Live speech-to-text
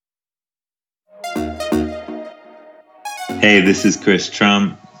Hey, this is Chris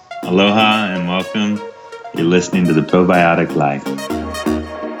Trump. Aloha and welcome. You're listening to The Probiotic Life.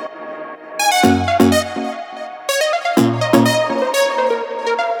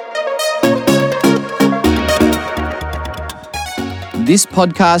 This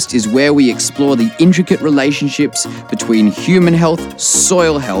podcast is where we explore the intricate relationships between human health,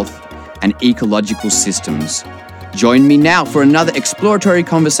 soil health, and ecological systems. Join me now for another exploratory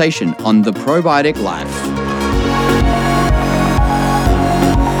conversation on The Probiotic Life.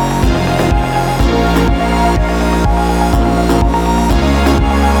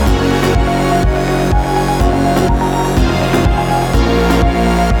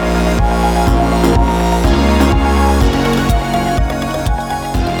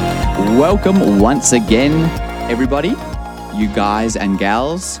 Welcome once again, everybody. You guys and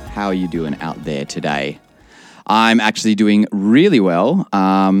gals, how are you doing out there today? I'm actually doing really well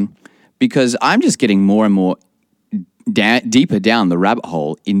because I'm just getting more and more deeper down the rabbit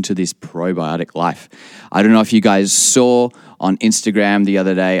hole into this probiotic life. I don't know if you guys saw on Instagram the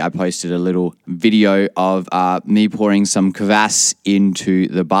other day, I posted a little video of me pouring some kvass into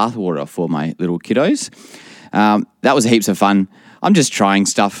the bathwater for my little kiddos. That was heaps of fun. I'm just trying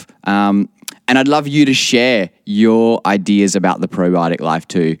stuff. And I'd love you to share your ideas about the probiotic life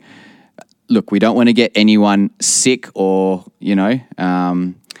too. Look, we don't want to get anyone sick or,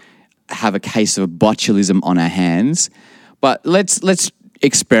 have a case of botulism on our hands. But let's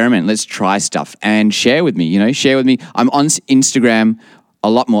experiment. Let's try stuff and share with me, share with me. I'm on Instagram a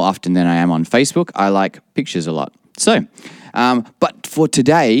lot more often than I am on Facebook. I like pictures a lot. So, but for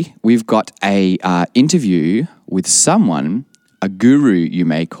today, we've got a interview with someone, a guru, you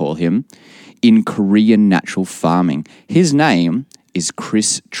may call him, in Korean natural farming. His name is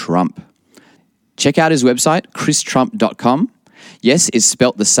Chris Trump. Check out his website, christrump.com. Yes, it's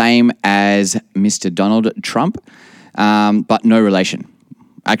spelt the same as Mr. Donald Trump, but no relation.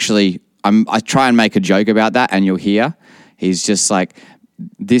 Actually, I try and make a joke about that, and you'll hear he's just like,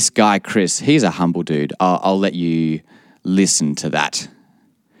 this guy, Chris, he's a humble dude. I'll let you listen to that.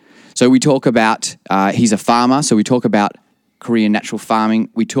 So we talk about, he's a farmer, so we talk about Korean natural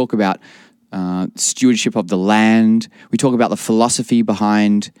farming. We talk about stewardship of the land. We talk about the philosophy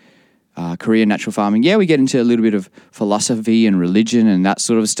behind Korean natural farming. Yeah, we get into a little bit of philosophy and religion and that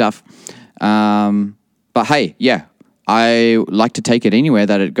sort of stuff. But hey, yeah, I like to take it anywhere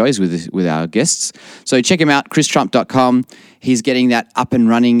that it goes with our guests. So check him out, christrump.com. He's getting that up and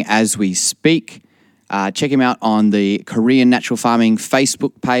running as we speak. Check him out on the Korean Natural Farming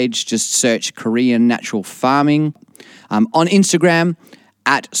Facebook page. Just search Korean Natural Farming. On Instagram,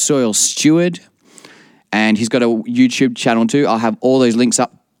 at Soil Steward. And he's got a YouTube channel too. I'll have all those links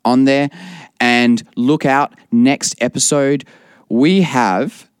up on there. And look out, next episode, we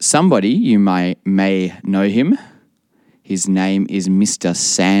have somebody, you may know him. His name is Mr.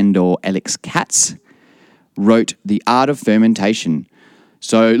 Sandor Alex Katz, wrote The Art of Fermentation.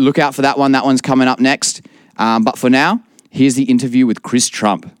 So look out for that one. That one's coming up next. But for now, here's the interview with Chris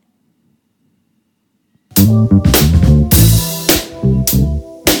Trump.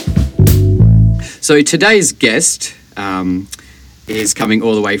 So today's guest is coming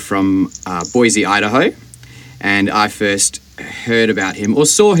all the way from Boise, Idaho. And I first heard about him or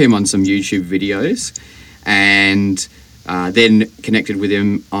saw him on some YouTube videos and then connected with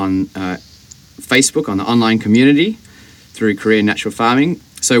him on Facebook, on the online community through Korean Natural Farming.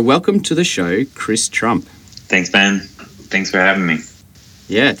 So welcome to the show, Chris Trump. Thanks, Ben. Thanks for having me.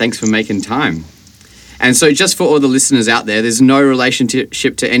 Yeah, thanks for making time. And so just for all the listeners out there, there's no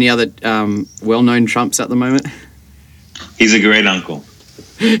relationship to any other well-known Trumps at the moment? He's a great uncle.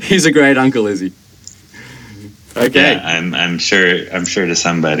 He's a great uncle, is he? Okay. Yeah, I'm sure to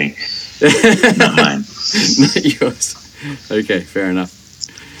somebody. Not mine. Not yours. Okay, fair enough.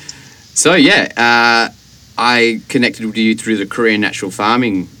 So yeah, I connected with you through the Korean Natural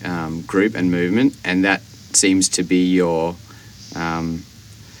Farming group and movement, and that seems to be your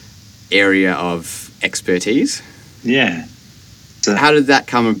area of expertise. Yeah. So how did that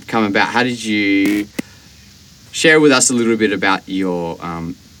come about? How did you share with us a little bit about your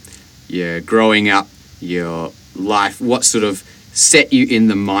growing up, your life? What sort of set you in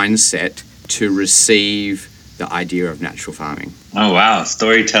the mindset to receive the idea of natural farming? Oh wow,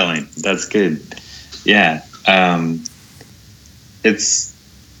 storytelling. That's good. Yeah. It's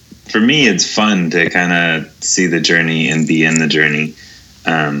for me, it's fun to kind of see the journey and be in the journey.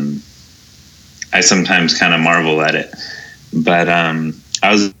 I sometimes kind of marvel at it, but I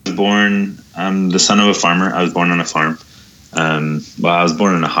was born. I'm the son of a farmer. I was born on a farm. Well, I was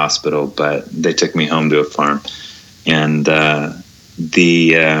born in a hospital, but they took me home to a farm, and that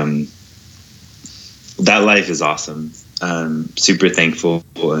life is awesome. super thankful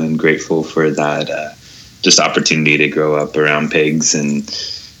and grateful for that just opportunity to grow up around pigs and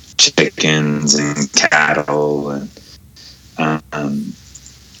chickens and cattle, and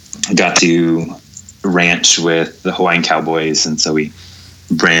got to ranch with the Hawaiian Cowboys, and so we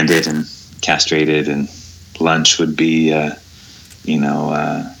branded and castrated, and lunch would be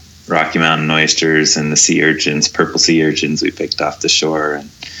Rocky Mountain oysters and the sea urchins, purple sea urchins we picked off the shore,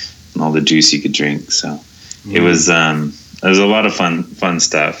 and all the juice you could drink. So it was a lot of fun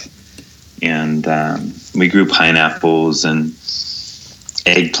stuff. And we grew pineapples and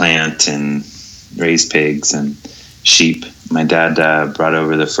eggplant and raised pigs and sheep. My dad brought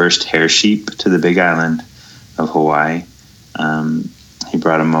over the first hair sheep to the Big Island of Hawaii. He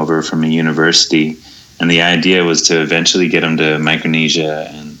brought them over from a university, and the idea was to eventually get them to Micronesia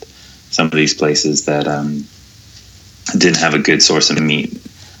and some of these places that didn't have a good source of meat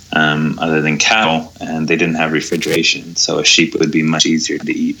other than cattle, and they didn't have refrigeration, so a sheep would be much easier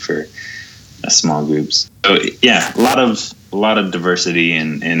to eat for small groups. So yeah, a lot of diversity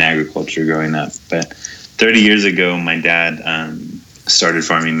in agriculture growing up. But 30 years ago, my dad started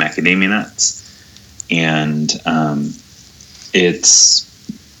farming macadamia nuts, and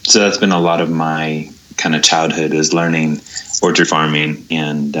so that's been a lot of my kind of childhood, is learning orchard farming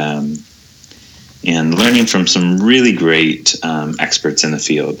and learning from some really great experts in the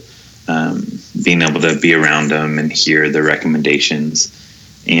field, being able to be around them and hear their recommendations.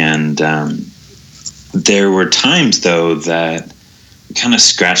 And there were times, though, that we kind of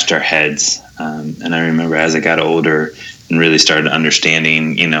scratched our heads. And I remember as I got older and really started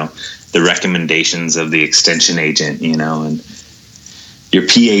understanding, the recommendations of the extension agent, and your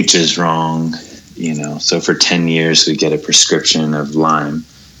pH is wrong, so for 10 years we get a prescription of lime,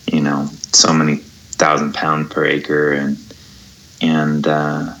 so many 1,000 pounds per acre. And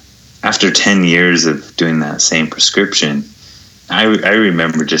after 10 years of doing that same prescription, I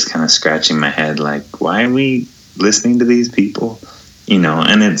remember just kind of scratching my head, like, why are we listening to these people?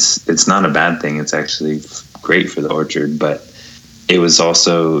 And it's not a bad thing. It's actually great for the orchard. But it was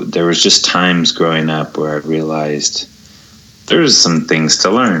also, there was just times growing up where I realized there's some things to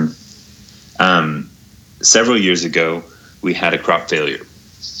learn. Several years ago, we had a crop failure.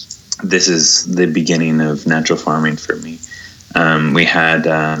 This is the beginning of natural farming for me. We had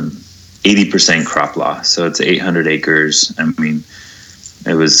 80% crop loss. So it's 800 acres. I mean,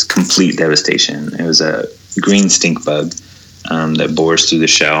 it was complete devastation. It was a green stink bug that bores through the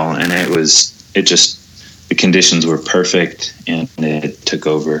shell, and the conditions were perfect, and it took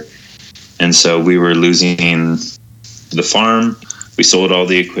over. And so we were losing the farm. We sold all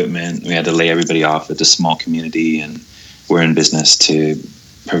the equipment. We had to lay everybody off. It's a small community, and we're in business to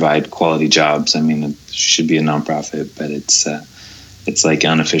provide quality jobs. I mean, it should be a nonprofit, but it's like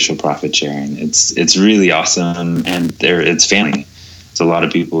unofficial profit sharing. It's really awesome, and it's family. It's a lot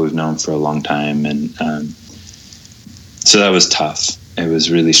of people we've known for a long time, and so that was tough. It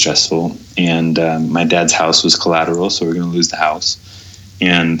was really stressful, and my dad's house was collateral, so we're going to lose the house.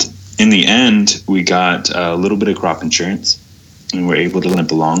 And in the end, we got a little bit of crop insurance, and we're able to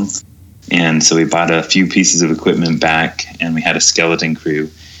limp along. And so we bought a few pieces of equipment back, and we had a skeleton crew,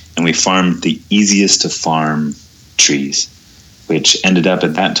 and we farmed the easiest to farm trees, which ended up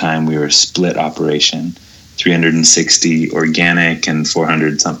at that time, we were a split operation, 360 organic and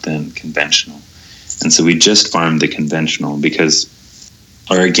 400 something conventional. And so we just farmed the conventional because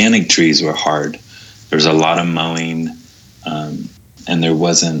our organic trees were hard. There was a lot of mowing, and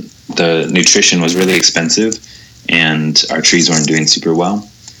the nutrition was really expensive, and our trees weren't doing super well.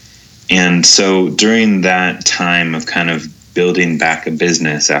 And so during that time of kind of building back a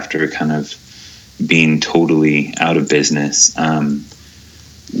business after kind of being totally out of business,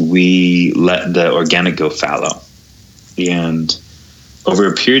 we let the organic go fallow. And over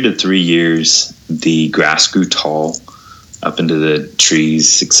a period of 3 years, the grass grew tall up into the trees,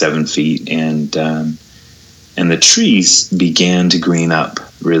 6-7 feet, and the trees began to green up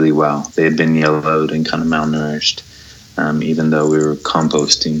really well. They had been yellowed and kind of malnourished, even though we were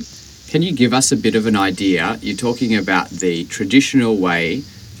composting. Can you give us a bit of an idea? You're talking about the traditional way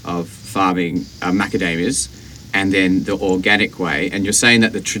of farming macadamias and then the organic way, and you're saying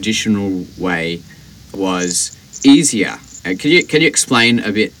that the traditional way was easier. Can you explain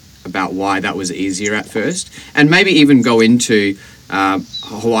a bit about why that was easier at first, and maybe even go into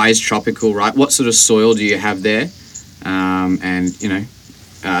Hawaii's tropical, right? What sort of soil do you have there,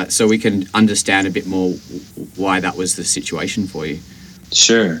 so we can understand a bit more why that was the situation for you.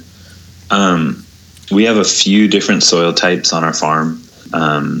 Sure. We have a few different soil types on our farm,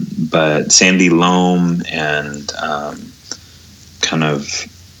 but sandy loam and kind of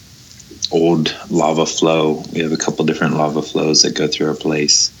old lava flow. We have a couple different lava flows that go through our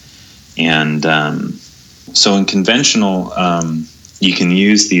place. And so in conventional, you can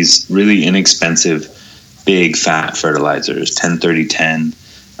use these really inexpensive, big fat fertilizers, 10-30-10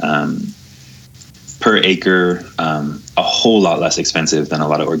 per acre, a whole lot less expensive than a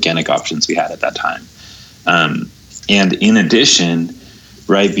lot of organic options we had at that time. And in addition,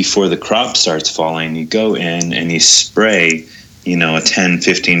 right before the crop starts falling, you go in and you spray, a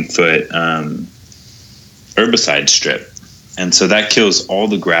 10-15 foot herbicide strip. And so that kills all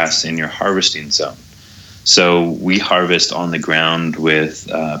the grass in your harvesting zone. So we harvest on the ground with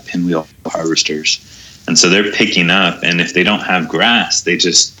pinwheel harvesters. And so they're picking up, and if they don't have grass,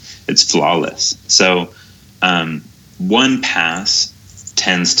 it's flawless. So one pass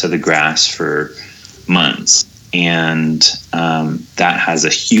tends to the grass for months. And that has a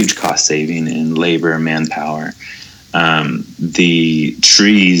huge cost saving in labor and manpower. The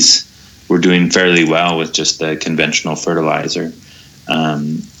trees were doing fairly well with just the conventional fertilizer.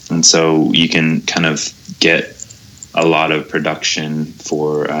 And so you can kind of get a lot of production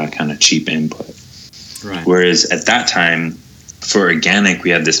for kind of cheap input. Right. Whereas at that time, for organic, we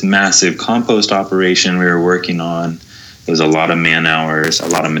had this massive compost operation we were working on. There was a lot of man hours, a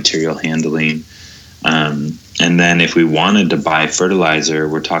lot of material handling. And then if we wanted to buy fertilizer,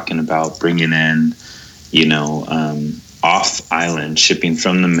 we're talking about bringing in, off island, shipping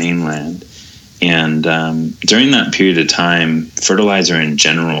from the mainland. And during that period of time, fertilizer in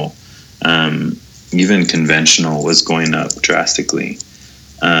general, even conventional, was going up drastically.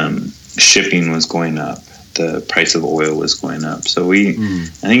 Shipping was going up. The price of oil was going up. So I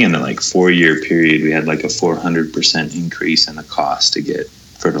think in a 4-year period, we had a 400% increase in the cost to get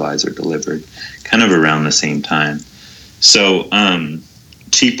fertilizer delivered, kind of around the same time. So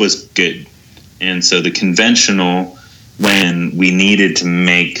cheap was good. And so the conventional, when we needed to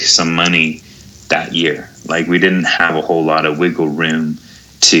make some money that year, we didn't have a whole lot of wiggle room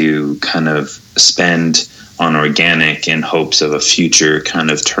to kind of spend on organic in hopes of a future kind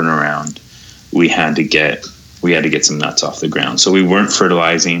of turnaround. We had to get some nuts off the ground. So we weren't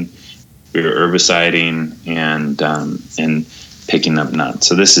fertilizing, we were herbiciding and picking up nuts.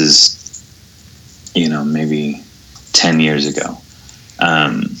 So this is, maybe 10 years ago.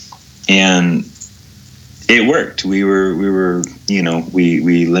 And it worked. We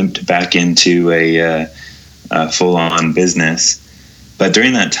limped back into a full-on business. But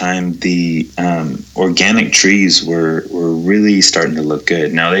during that time, the organic trees were really starting to look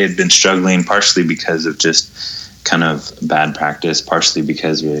good. Now, they had been struggling partially because of just kind of bad practice, partially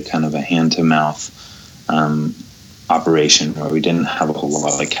because we were kind of a hand-to-mouth operation where we didn't have a whole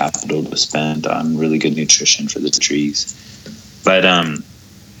lot of capital to spend on really good nutrition for the trees. But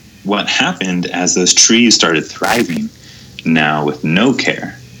what happened as those trees started thriving now with no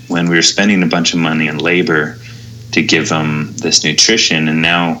care, when we were spending a bunch of money and labor to give them this nutrition, and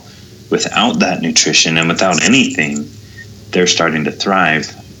now without that nutrition and without anything, they're starting to thrive.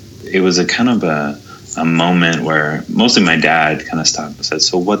 It was a kind of a moment where mostly my dad kind of stopped and said,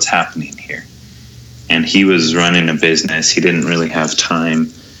 "So what's happening here?" And he was running a business. He didn't really have time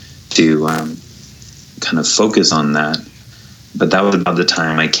to kind of focus on that. But that was about the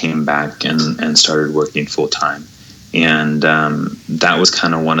time I came back and started working full time. And that was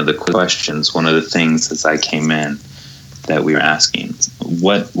kind of one of the questions, one of the things as I came in that we were asking.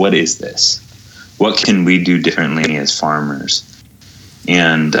 What is this? What can we do differently as farmers?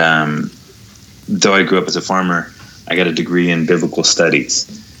 And though I grew up as a farmer, I got a degree in biblical studies.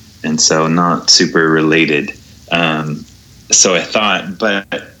 And so not super related. So I thought,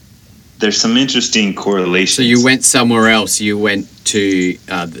 but there's some interesting correlations. So you went somewhere else. You went to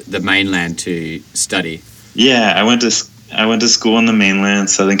the mainland to study. Yeah, I went to school in the mainland,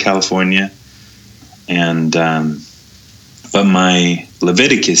 Southern California, and but my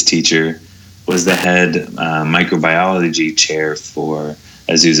Leviticus teacher was the head microbiology chair for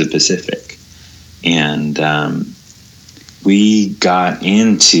Azusa Pacific, and we got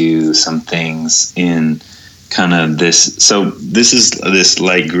into some things in kind of this. So this is this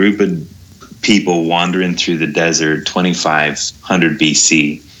group of people wandering through the desert, 2500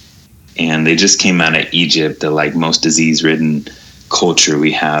 BC. And they just came out of Egypt, the most disease-ridden culture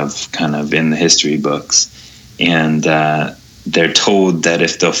we have kind of in the history books. And they're told that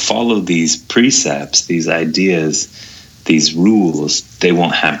if they'll follow these precepts, these ideas, these rules, they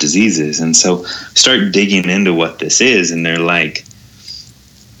won't have diseases. And so start digging into what this is. And they're like,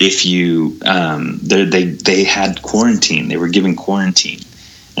 if you, they had quarantine. They were given quarantine.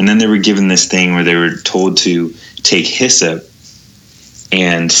 And then they were given this thing where they were told to take hyssop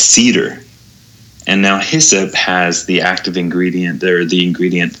and cedar And now hyssop has the active ingredient, or the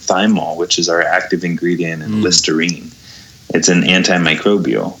ingredient thymol, which is our active ingredient in Listerine. It's an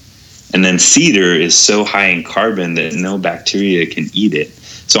antimicrobial. And then cedar is so high in carbon that no bacteria can eat it.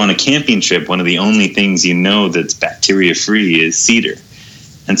 So on a camping trip, one of the only things that's bacteria-free is cedar.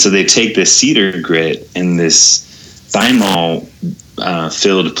 And so they take this cedar grit and this thymol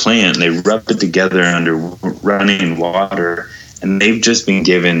filled plant, and they rub it together under running water, and they've just been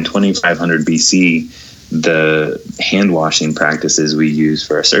given 2500 BC the hand washing practices we use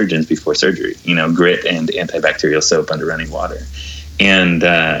for our surgeons before surgery, grit and antibacterial soap under running water. And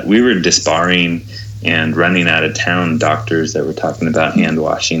we were disbarring and running out of town doctors that were talking about hand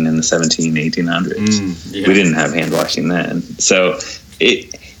washing in the 1800s. We didn't have hand washing then. So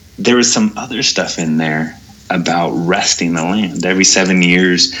there was some other stuff in there about resting the land. Every 7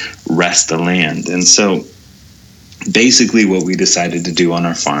 years, rest the land. And so basically what we decided to do on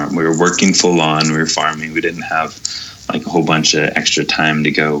our farm, we were working full on, we were farming. We didn't have like a whole bunch of extra time to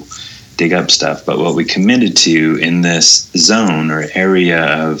go dig up stuff. But what we committed to in this zone or area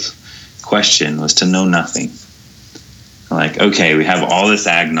of question was to know nothing. Like, okay, we have all this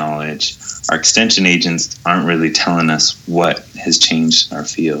ag knowledge. Our extension agents aren't really telling us what has changed in our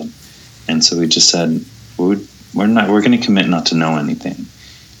field. And so we just said, we're going to commit not to know anything.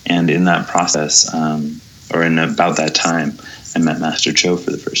 And in that process, or in about that time, I met Master Cho for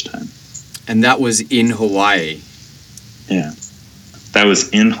the first time. And that was in Hawaii. Yeah, that was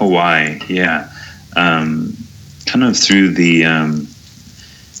in Hawaii. Yeah, kind of through the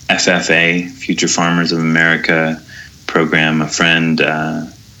FFA, Future Farmers of America program. A friend,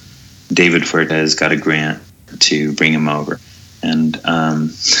 David Fuertes, got a grant to bring him over. And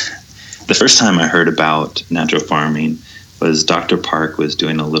the first time I heard about natural farming was Dr. Park was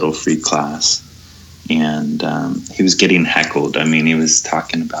doing a little free class. And he was getting heckled. I mean, he was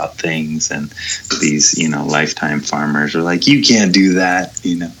talking about things, and these, lifetime farmers are like, "You can't do that,"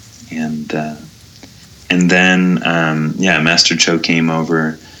 And then, Master Cho came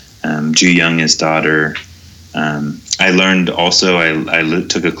over. Ju Young, his daughter. I learned also. I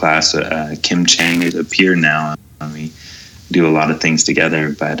took a class. Kim Chang is a peer now. We do a lot of things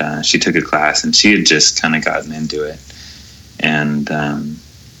together. But she took a class, and she had just kind of gotten into it. And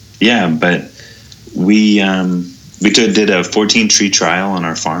but. We did a 14 tree trial on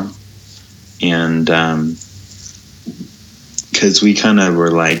our farm, and because we kind of were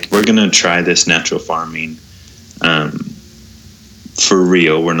like, we're going to try this natural farming for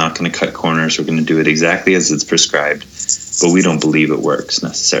real. We're not going to cut corners. We're going to do it exactly as it's prescribed, but we don't believe it works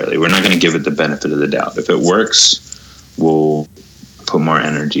necessarily. We're not going to give it the benefit of the doubt. If it works, we'll put more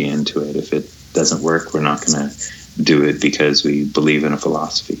energy into it. If it doesn't work, we're not going to do it because we believe in a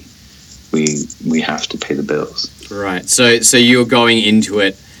philosophy. We have to pay the bills. Right. So you're going into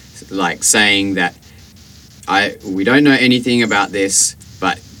it like saying that we don't know anything about this,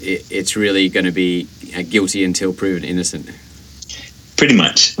 but it's really going to be guilty until proven innocent. Pretty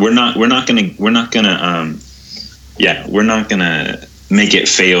much. We're not gonna make it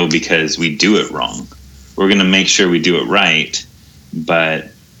fail because we do it wrong. We're gonna make sure we do it right,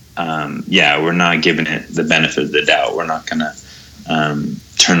 but we're not giving it the benefit of the doubt. We're not gonna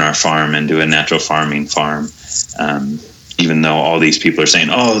turn our farm into a natural farming farm, even though all these people are saying,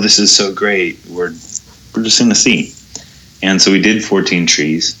 "Oh, this is so great." We're just going to see. And so we did 14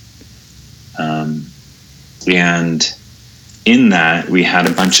 trees, and in that we had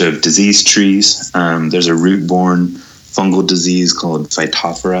a bunch of diseased trees. There's a root-borne fungal disease called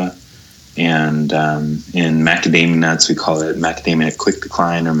Phytophthora, and in macadamia nuts we call it macadamia quick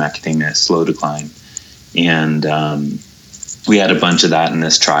decline or macadamia slow decline, and we had a bunch of that in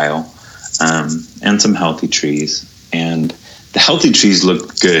this trial, and some healthy trees. And the healthy trees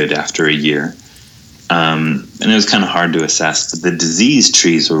looked good after a year. And it was kind of hard to assess. But the diseased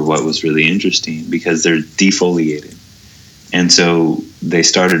trees were what was really interesting because they're defoliated. And so they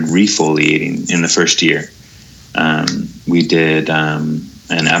started refoliating in the first year. We did an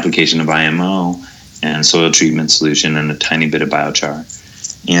application of IMO and soil treatment solution and a tiny bit of biochar.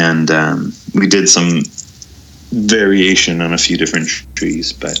 And we did some variation on a few different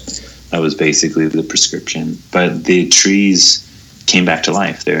trees, but that was basically the prescription. But the trees came back to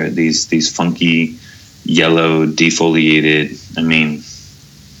life. They're these funky yellow defoliated. I mean,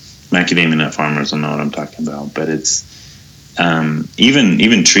 macadamia nut farmers will know what I'm talking about. But it's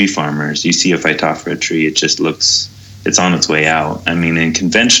even tree farmers. You see a Phytophthora tree, it just looks, it's on its way out. I mean, in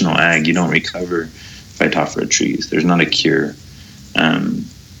conventional ag, you don't recover Phytophthora trees. There's not a cure.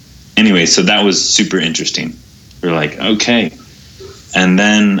 Anyway, so that was super interesting. We're like, okay. And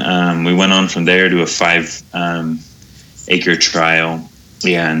then we went on from there to a 5 acre trial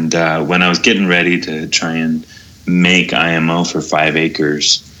Yeah, and when I was getting ready to try and make IMO for 5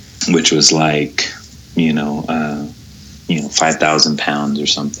 acres, which was like, 5,000 pounds or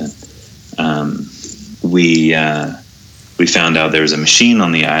something, we found out there was a machine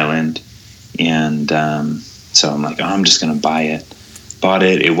on the island, and so I'm like, oh, I'm just gonna buy it. Bought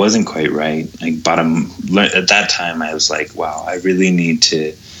it. It wasn't quite right. I bought them at that time. I was like, wow, I really need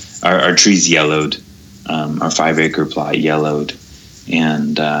to. Our trees yellowed. Our 5 acre plot yellowed,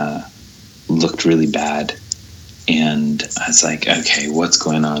 and looked really bad. And I was like, okay, what's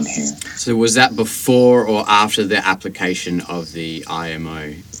going on here? So was that before or after the application of the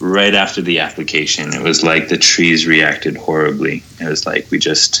IMO? Right after the application. It was like the trees reacted horribly. It was like we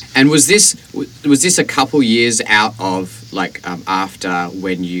just... And was this a couple years out of, like, after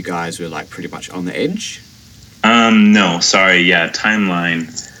when you guys were, like, pretty much on the edge? No, sorry, yeah, timeline.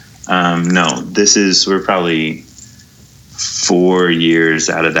 No, we're probably 4 years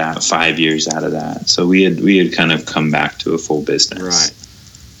out of that, 5 years out of that. So we had kind of come back to a full business. Right.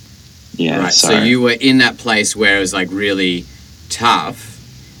 Yeah. Right. Sorry. So you were in that place where it was like really tough,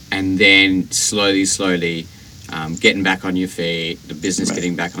 and then slowly, getting back on your feet, the business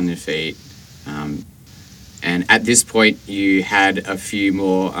getting back on your feet. And at this point, you had a few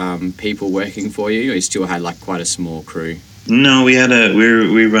more people working for you, or you still had like quite a small crew? No, we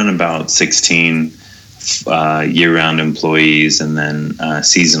run about 16 year-round employees, and then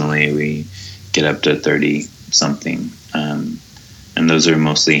seasonally we get up to 30 something, and those are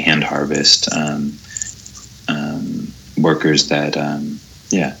mostly hand harvest workers that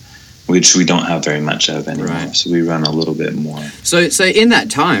which we don't have very much of anymore. Right. So we run a little bit more. So in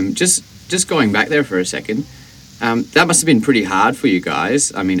that time, just going back there for a second, that must have been pretty hard for you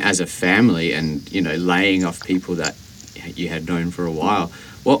guys. I mean, as a family, and laying off people that you had known for a while.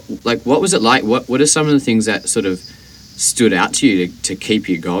 What was it like? What are some of the things that sort of stood out to you to keep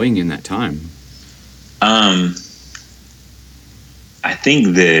you going in that time? I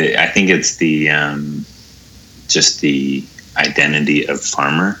think it's the just the identity of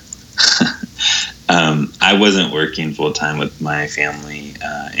farmer. I wasn't working full time with my family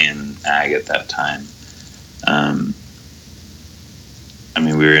in ag at that time. I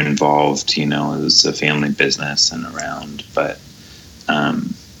mean, we were involved. It was a family business and around, but.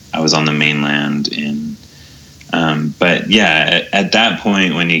 I was on the mainland but yeah, at that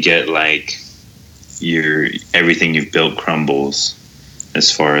point when you get like everything you've built crumbles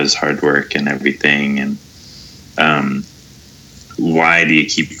as far as hard work and everything, and why do you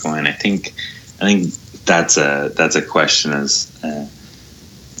keep going? I think that's a question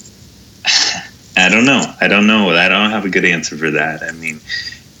I don't know. I don't have a good answer for that. I mean,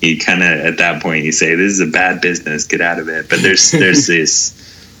 you kind of at that point you say, this is a bad business, get out of it. But there's this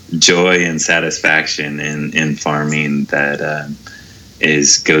joy and satisfaction in farming that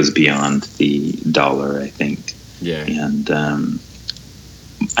goes beyond the dollar, I think. Yeah. And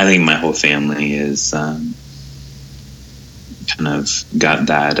I think my whole family is kind of got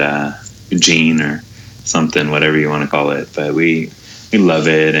that gene or something, whatever you want to call it. But we love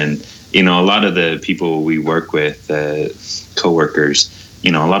it, and a lot of the people we work with, coworkers.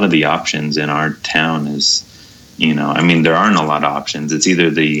 A lot of the options in our town is, I mean, there aren't a lot of options. It's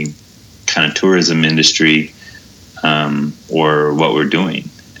either the kind of tourism industry or what we're doing.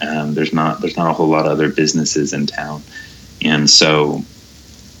 There's not a whole lot of other businesses in town. And so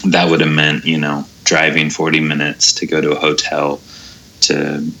that would have meant, driving 40 minutes to go to a hotel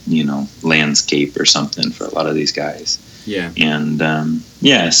to, landscape or something for a lot of these guys. Yeah. And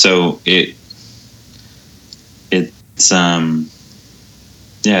so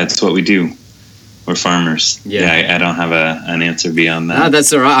it's what we do. We're farmers. Yeah, I don't have an answer beyond that. No,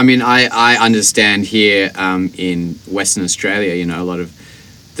 that's all right. I mean, I understand here in Western Australia, a lot of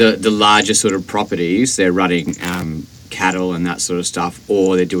the larger sort of properties, they're running cattle and that sort of stuff,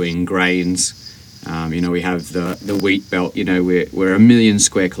 or they're doing grains. We have the wheat belt. We're 1 million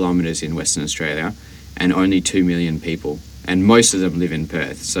square kilometres in Western Australia, and only 2 million people, and most of them live in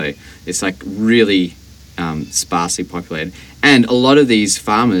Perth. So it's like really sparsely populated, and a lot of these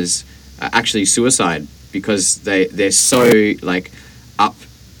farmers are actually suicide because they're so like up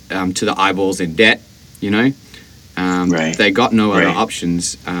to the eyeballs in debt. Right. They got no other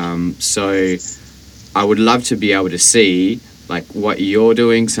options. So I would love to be able to see like what you're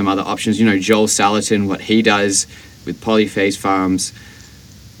doing, some other options. Joel Salatin, what he does with Polyphase Farms.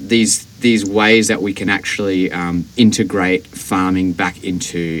 These ways that we can actually integrate farming back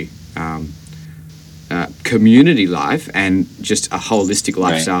into community life and just a holistic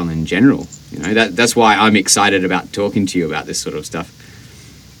lifestyle in general. That's why I'm excited about talking to you about this sort of stuff.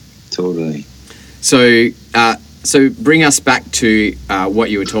 Totally. So So bring us back to what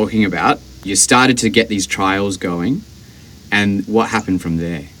you were talking about. You started to get these trials going, and what happened from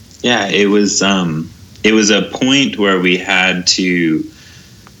there? Yeah, it was a point where we had to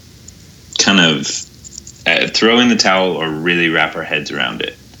kind of throw in the towel or really wrap our heads around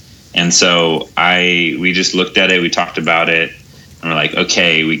it. And so we just looked at it, we talked about it, and we're like,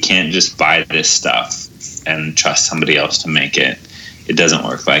 okay, we can't just buy this stuff and trust somebody else to make it. It doesn't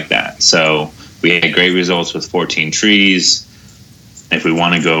work like that. So we had great results with 14 trees. If we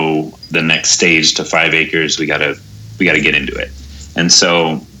want to go the next stage to 5 acres, we gotta get into it. And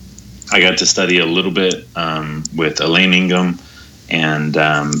so I got to study a little bit with Elaine Ingham, and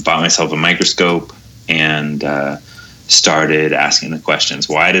bought myself a microscope and started asking the questions.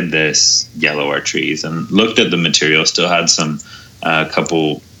 Why did this yellow our trees? And looked at the material, still had some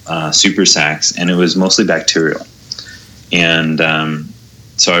couple super sacs, and it was mostly bacterial. And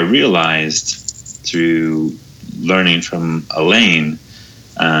so I realized through learning from Elaine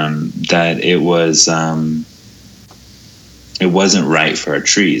that it wasn't right for our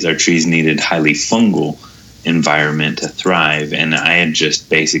trees. Our trees needed highly fungal environment to thrive, and I had just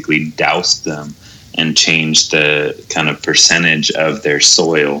basically doused them and changed the kind of percentage of their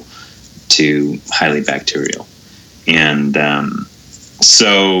soil to highly bacterial. And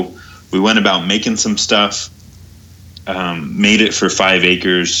so we went about making some stuff, made it for 5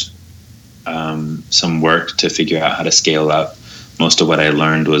 acres, some work to figure out how to scale up. Most of what I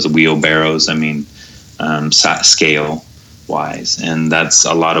learned was wheelbarrows, scale wise. And that's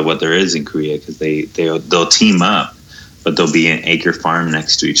a lot of what there is in Korea, because they'll team up, but there'll be an acre farm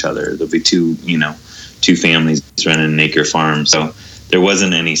next to each other. There'll be two families running an acre farm. So there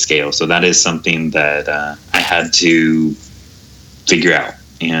wasn't any scale. So that is something that I had to figure out.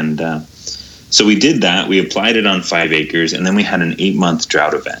 And so we did that. We applied it on 5 acres, and then we had an 8-month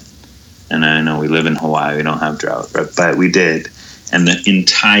drought event. And I know we live in Hawaii, we don't have drought, but we did. And the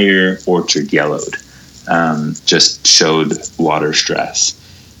entire orchard yellowed, just showed water stress.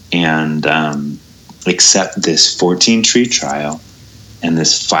 And except this 14 tree trial and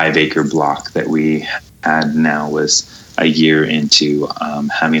this 5 acre block that we had now was a year into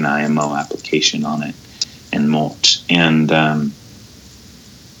having IMO application on it and mulch. And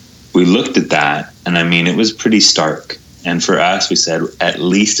we looked at that, and it was pretty stark. And for us, we said, at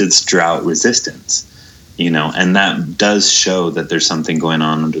least it's drought resistance, and that does show that there's something going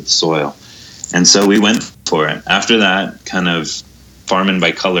on under the soil. And so we went for it. After that, kind of farming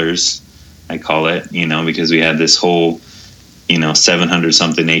by colors, I call it, because we had this whole, 700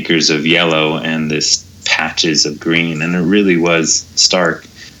 something acres of yellow and this patches of green, and it really was stark.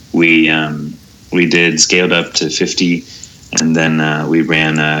 We scaled up to 50, and then we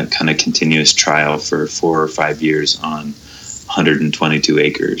ran a kind of continuous trial for 4 or 5 years on 122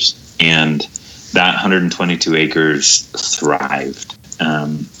 acres. And that 122 acres thrived.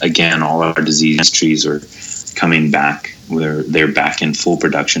 Again, all our disease trees are coming back. They're back in full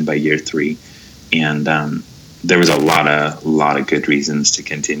production by year 3. And there was a lot of good reasons to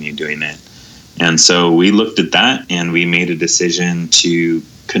continue doing it. And so we looked at that, and we made a decision to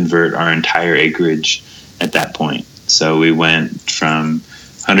convert our entire acreage at that point. So we went from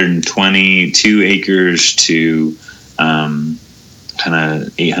 122 acres to kind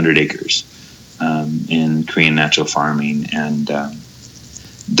of 800 acres in Korean natural farming. And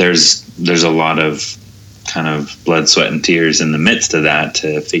there's a lot of kind of blood, sweat, and tears in the midst of that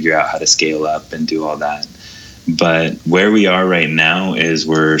to figure out how to scale up and do all that. But where we are right now is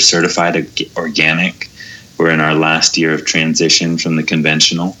we're certified organic. We're in our last year of transition from the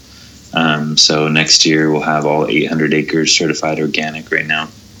conventional. So next year we'll have all 800 acres certified organic. Right now,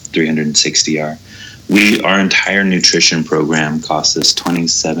 360 are. Our entire nutrition program costs us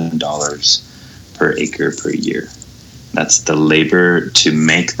 $27 per acre per year. That's the labor to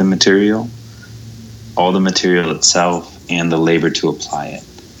make the material, all the material itself, and the labor to apply it.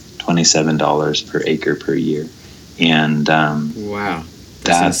 $27 per acre per year. And wow,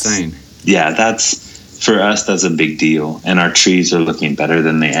 that's insane. Yeah, for us, that's a big deal. And our trees are looking better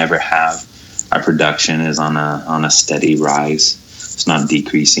than they ever have. Our production is on a steady rise. It's not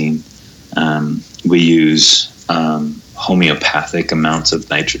decreasing. We use homeopathic amounts of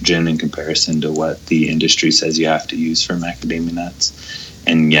nitrogen in comparison to what the industry says you have to use for macadamia nuts.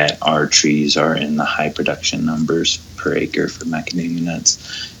 And yet our trees are in the high production numbers per acre for macadamia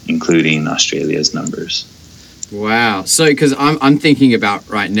nuts, including Australia's numbers. Wow. So, because I'm thinking about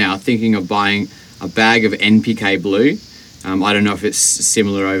right now, thinking of buying a bag of NPK Blue. I don't know if it's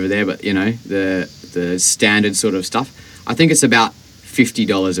similar over there, but the standard sort of stuff. I think it's about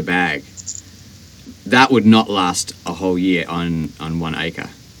 $50 a bag. That would not last a whole year on 1 acre.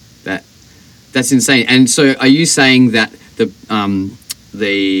 That's insane. And so, are you saying that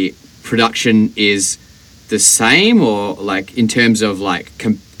the production is the same, or like in terms of like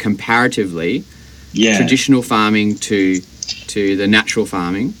comparatively, traditional farming to the natural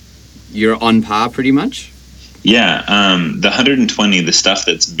farming, you're on par pretty much? Yeah, the 120, the stuff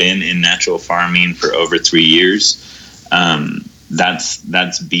that's been in natural farming for over 3 years,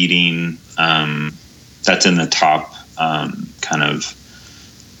 that's beating. That's in the top kind of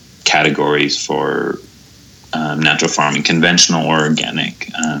categories for natural farming, conventional or organic,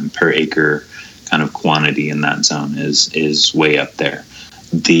 per acre kind of quantity in that zone is way up there.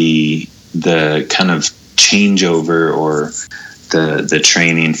 The kind of changeover or the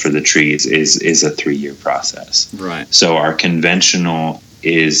training for the trees is a 3-year process. Right. So our conventional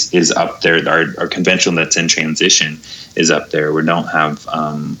is up there. Our conventional that's in transition is up there. We don't have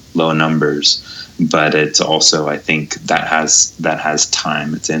low numbers, but it's also, I think that has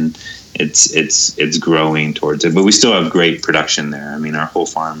time. It's growing towards it, but we still have great production there. I mean, our whole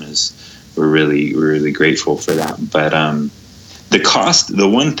farm we're really grateful for that. But the cost, the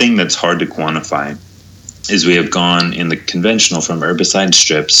one thing that's hard to quantify is we have gone in the conventional from herbicide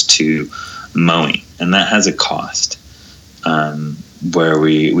strips to mowing, and that has a cost, where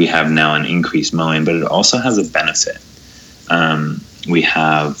we have now an increased mowing, but it also has a benefit. We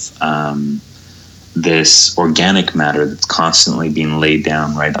have this organic matter that's constantly being laid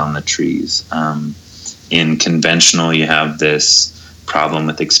down right on the trees. In conventional, you have this problem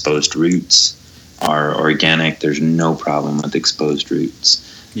with exposed roots. Our organic, there's no problem with exposed roots.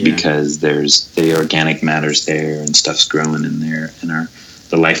 Yeah. Because there's the organic matter's there and stuff's growing in there, and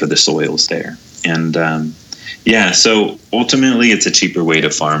the life of the soil's there. And so ultimately it's a cheaper way to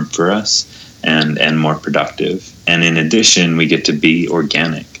farm for us and more productive. And in addition, we get to be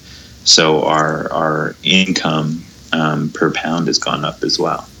organic. So our income per pound has gone up as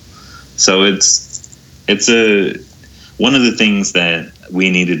well. So it's one of the things that we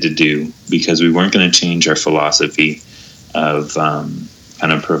needed to do, because we weren't going to change our philosophy of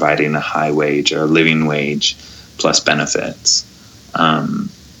kind of providing a high wage or a living wage plus benefits.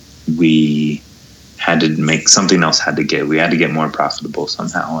 We had to make something else had to give. We had to get more profitable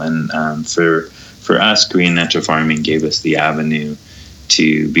somehow. And for us, Korean Natural Farming gave us the avenue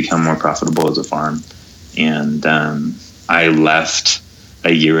to become more profitable as a farm. And I left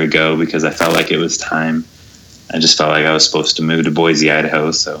a year ago because I felt like it was time. I just felt like I was supposed to move to Boise,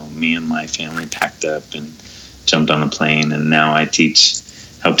 Idaho. So me and my family packed up and jumped on a plane. And now I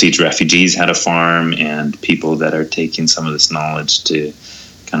help teach refugees how to farm and people that are taking some of this knowledge to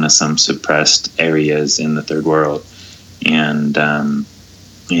kind of some suppressed areas in the third world. And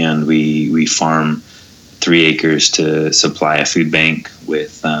we farm 3 acres to supply a food bank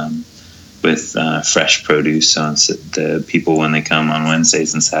with fresh produce. So the people, when they come on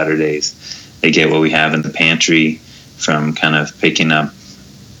Wednesdays and Saturdays, they get what we have in the pantry from kind of picking up,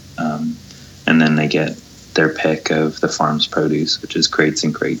 and then they get their pick of the farm's produce, which is crates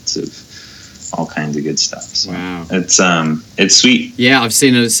and crates of all kinds of good stuff. So wow, it's sweet. Yeah, I've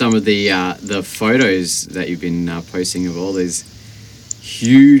seen some of the photos that you've been posting of all these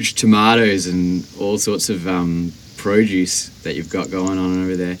huge tomatoes and all sorts of produce that you've got going on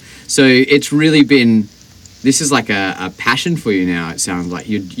over there. So it's really been, this is like a passion for you now. It sounds like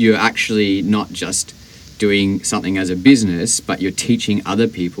you're actually not just doing something as a business, but you're teaching other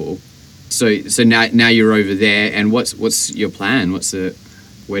people. So now you're over there, and what's your plan?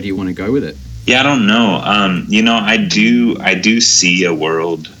 Where do you want to go with it? Yeah, I don't know. I do see a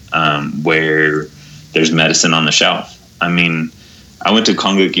world where there's medicine on the shelf. I mean, I went to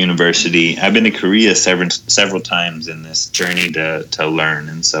Konkuk University. I've been to Korea several times in this journey to learn,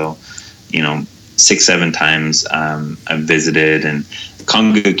 and so 6-7 times I've visited. And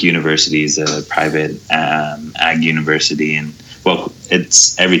Konkuk University is a private ag university, and well,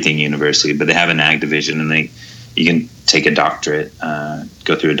 it's everything university, but they have an ag division, and you can take a doctorate,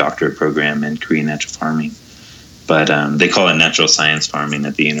 go through a doctorate program in Korean natural farming. But they call it natural science farming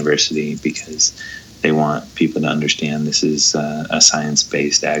at the university because they want people to understand this is a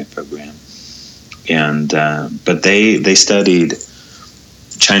science-based ag program. And but they studied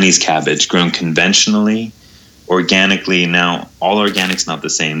Chinese cabbage grown conventionally, organically. Now, all organic's not the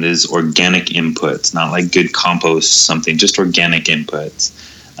same. There's organic inputs, not like good compost, something, just organic inputs.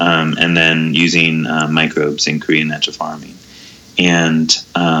 And then using microbes in Korean natural farming. And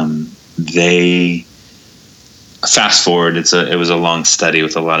they, fast forward, it was a long study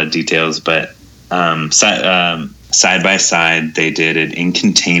with a lot of details, but side by side, they did it in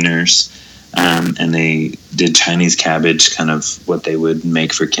containers, and they did Chinese cabbage, kind of what they would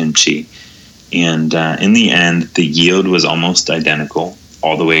make for kimchi. And in the end, the yield was almost identical.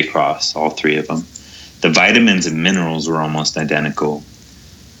 all the way across, all three of them. The vitamins and minerals were almost identical.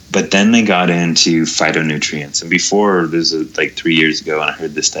 But then they got into phytonutrients. And before, this was like 3 years ago, and I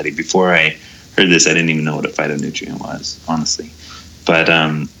heard this study. Before I heard this, I didn't even know what a phytonutrient was, honestly. But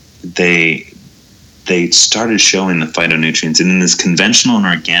they started showing the phytonutrients. And in this conventional and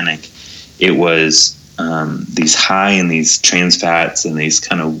organic, it was these high in these trans fats and these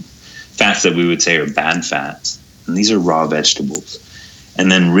kind of fats that we would say are bad fats. And these are raw vegetables. And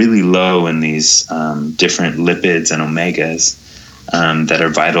then really low in these different lipids and omegas that are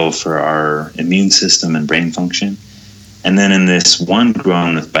vital for our immune system and brain function. And then in this one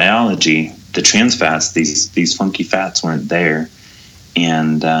grown with biology, the trans fats, these funky fats weren't there.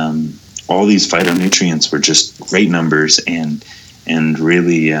 And all these phytonutrients were just great numbers and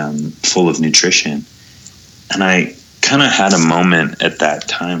really full of nutrition. And I kind of had a moment at that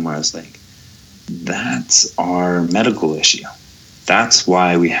time where I was like, that's our medical issue. That's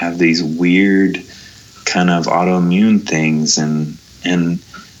why we have these weird kind of autoimmune things. And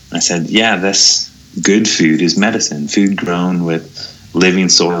I said, yeah, that's good food is medicine. Food grown with living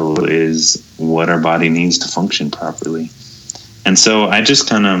soil is what our body needs to function properly. And so I just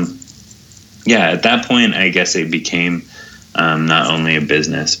kind of, at that point, I guess it became not only a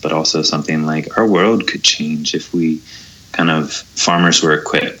business, but also something like our world could change if we farmers were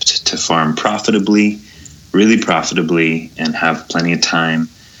equipped to farm profitably, really profitably, and have plenty of time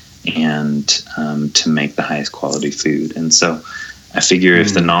and to make the highest quality food. And so I figure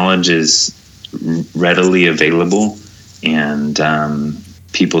if the knowledge is readily available and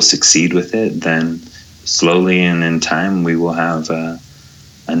people succeed with it, then slowly and in time we will have a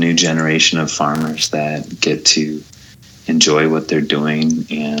new generation of farmers that get to enjoy what they're doing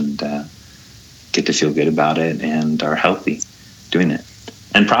and get to feel good about it and are healthy doing it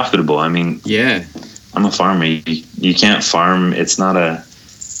and profitable. I mean, I'm a farmer. You can't farm. It's not a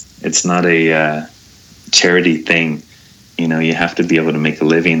charity thing. You know, you have to be able to make a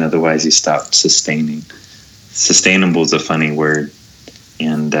living. Otherwise you stop sustaining. Sustainable is a funny word.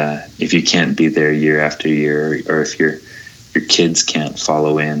 And if you can't be there year after year, or if your kids can't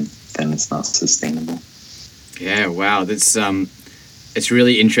follow in, then it's not sustainable. Yeah, wow. That's it's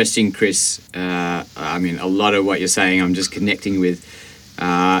really interesting, Chris. I mean, a lot of what you're saying I'm just connecting with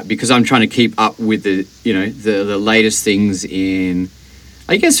because I'm trying to keep up with the latest things in,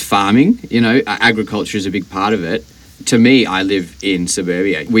 I guess, farming. You know, agriculture is a big part of it. To me, I live in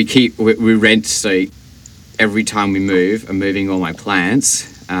suburbia. We rent, so every time we move, I'm moving all my plants.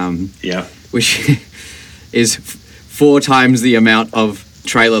 Which is 4 times the amount of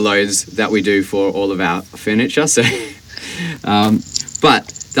trailer loads that we do for all of our furniture. So, but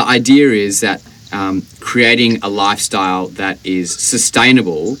the idea is that creating a lifestyle that is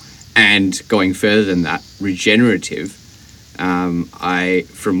sustainable and going further than that, regenerative.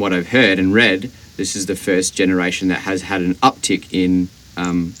 From what I've heard and read, this is the first generation that has had an uptick in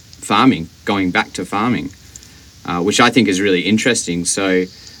farming, going back to farming, which I think is really interesting. So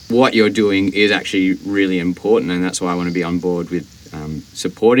what you're doing is actually really important, and that's why I want to be on board with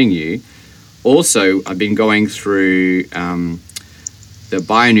supporting you. Also, I've been going through the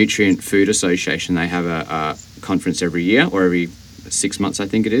Bionutrient Food Association. They have a conference every year, or every 6 months, I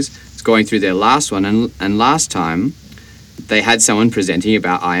think it is. It's going through their last one, and last time they had someone presenting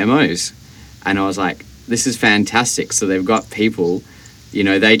about IMOs. And I was like, this is fantastic. So they've got people,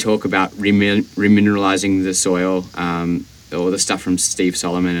 they talk about remineralizing the soil, all the stuff from Steve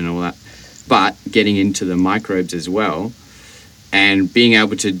Solomon and all that, but getting into the microbes as well, and being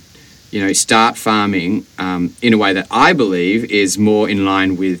able to, start farming in a way that I believe is more in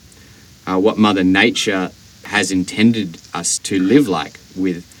line with what Mother Nature has intended us to live like,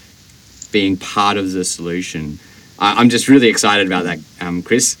 with being part of the solution. I'm just really excited about that,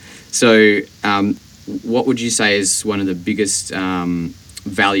 Chris. So what would you say is one of the biggest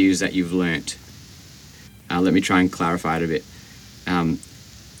values that you've learnt? Let me try and clarify it a bit.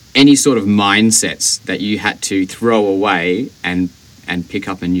 Any sort of mindsets that you had to throw away and pick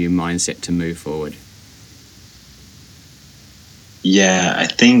up a new mindset to move forward? Yeah, I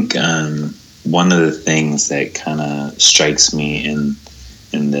think one of the things that kind of strikes me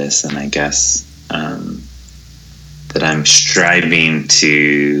in this, and I guess that I'm striving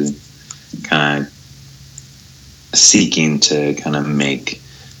to kind of seeking to kind of make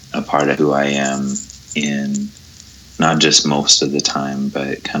a part of who I am in not just most of the time,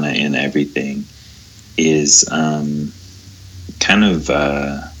 but kind of in everything, is kind of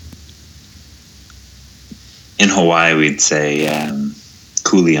in Hawaii we'd say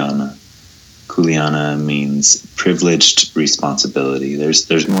kuleana. Kuleana means privileged responsibility.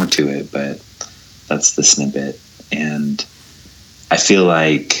 There's more to it, but that's the snippet. And I feel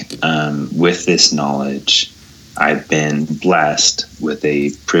like with this knowledge, I've been blessed with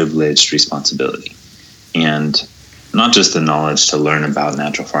a privileged responsibility. And not just the knowledge to learn about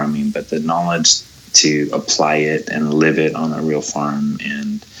natural farming, but the knowledge to apply it and live it on a real farm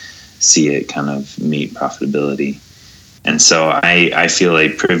and see it kind of meet profitability. And so I feel a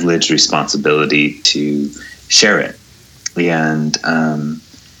privileged responsibility to share it. And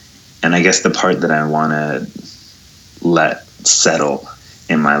I guess the part that I want to let settle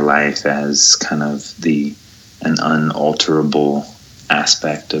in my life as kind of an unalterable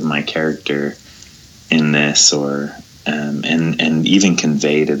aspect of my character in this, or and even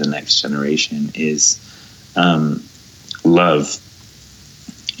convey to the next generation, is love.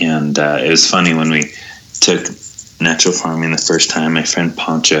 And it was funny when we took natural farming the first time. My friend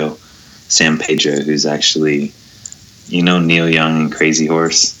Pancho San Pedro, who's actually, Neil Young and Crazy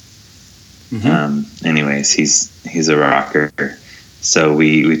Horse. Mm-hmm. Anyways, he's a rocker. So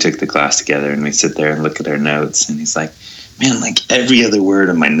we took the class together, and we sit there and look at our notes, and he's like, man, like every other word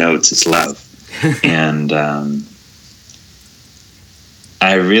of my notes is love. And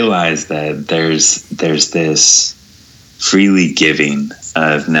I realized that there's this freely giving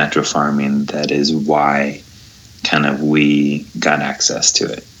of natural farming that is why kind of we got access to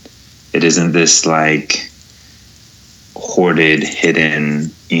it. It isn't this like hoarded,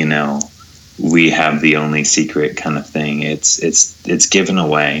 hidden, we have the only secret kind of thing. It's given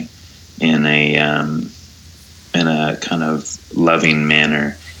away in a kind of loving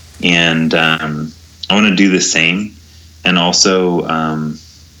manner. And I want to do the same, and also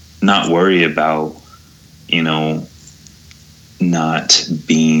not worry about, not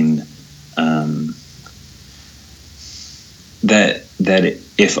being that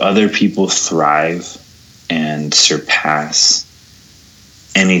if other people thrive and surpass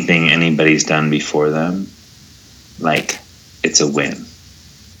anything anybody's done before them, like, it's a win.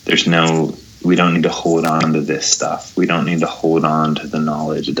 We don't need to hold on to this stuff. We don't need to hold on to the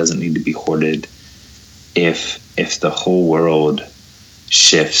knowledge. It doesn't need to be hoarded. If the whole world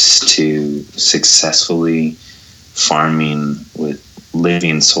shifts to successfully farming with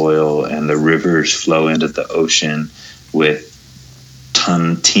living soil, and the rivers flow into the ocean with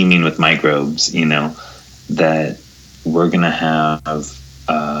teeming with microbes, that we're going to have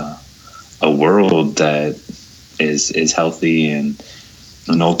a world that is healthy and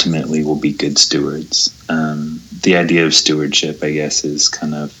ultimately will be good stewards. The idea of stewardship, I guess, is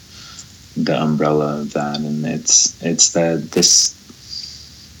kind of the umbrella of that, and it's that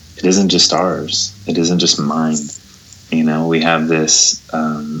it isn't just ours. It isn't just mine. We have this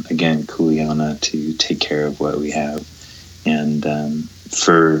again, kuleana, to take care of what we have, and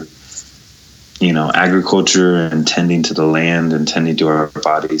for agriculture and tending to the land and tending to our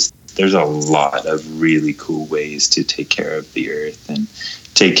bodies, there's a lot of really cool ways to take care of the earth and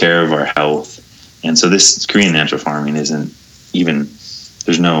take care of our health. And so this Korean natural farming isn't even,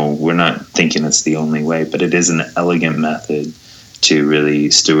 we're not thinking it's the only way, but it is an elegant method to really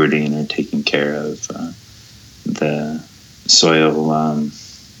stewarding or taking care of the soil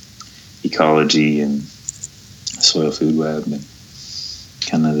ecology and soil food web, and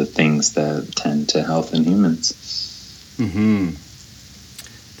kind of the things that tend to health in humans. Mm-hmm.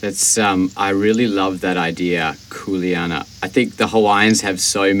 That's I really love that idea, kuleana. I think the Hawaiians have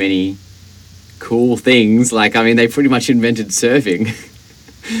so many cool things. Like, I mean, they pretty much invented surfing.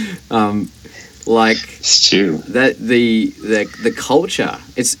 It's true. That the culture.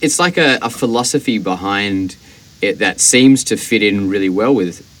 It's like a philosophy behind it that seems to fit in really well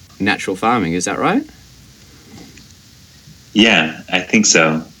with natural farming. Is that right? Yeah, I think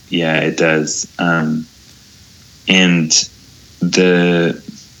so. Yeah, it does.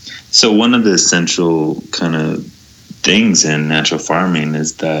 So one of the essential kind of things in natural farming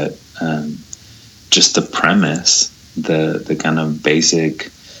is that just the premise, the kind of basic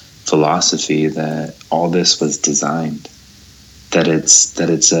philosophy that all this was designed, that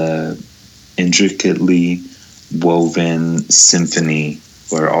it's a intricately woven symphony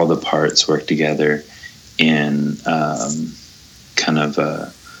where all the parts work together in kind of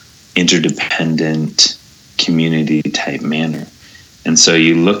a interdependent community type manner. And so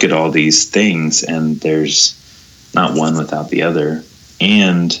you look at all these things, and there's not one without the other.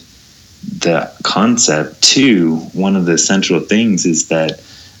 And the concept too, one of the central things is that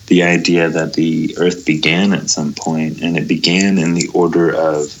the idea that the earth began at some point, and it began in the order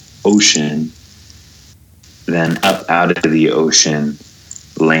of ocean, then up out of the ocean,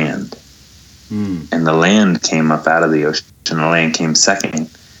 land. And the land came up out of the ocean, the land came second.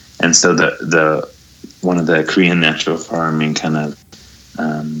 And so the one of the Korean natural farming kind of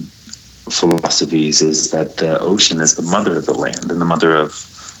philosophies is that the ocean is the mother of the land and the mother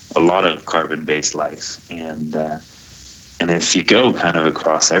of a lot of carbon-based life. And if you go kind of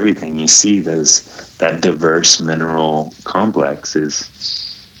across everything, you see that diverse mineral complex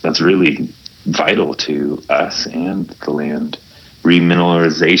that's really vital to us and the land.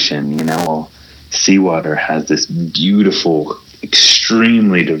 Remineralization, seawater has this beautiful,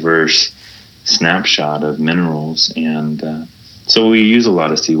 extremely diverse snapshot of minerals, and so we use a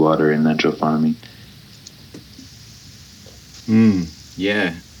lot of seawater in natural farming.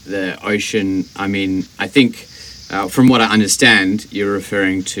 Yeah, the ocean. I mean, I think from what I understand, you're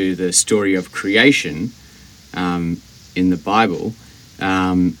referring to the story of creation in the Bible.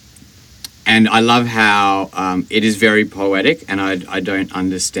 And I love how it is very poetic, and I don't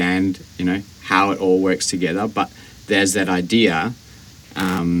understand, how it all works together. But there's that idea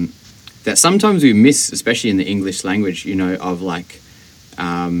that sometimes we miss, especially in the English language, of like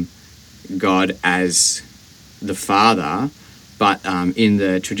God as the Father. But in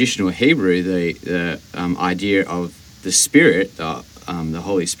the traditional Hebrew, the idea of the Spirit, the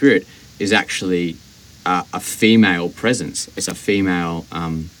Holy Spirit, is actually a female presence. It's a female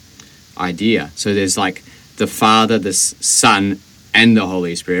idea. So there's like the Father, the Son, and the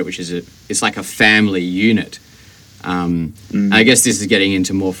Holy Spirit, which is it's like a family unit. I guess this is getting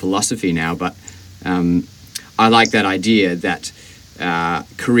into more philosophy now, but I like that idea that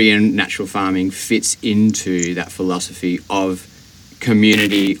Korean natural farming fits into that philosophy of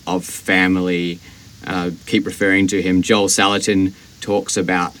community, of family. Keep referring to him. Joel Salatin talks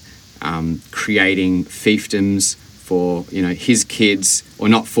about creating fiefdoms for his kids, or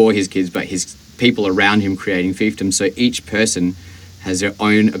not for his kids, but his people around him, creating fiefdoms. So each person has their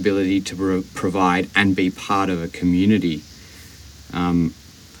own ability to provide and be part of a community.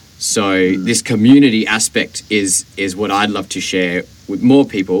 So this community aspect is what I'd love to share with more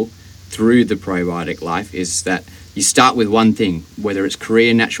people through the Probiotic Life, is that you start with one thing, whether it's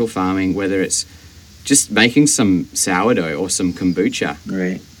Korean natural farming, whether it's just making some sourdough or some kombucha,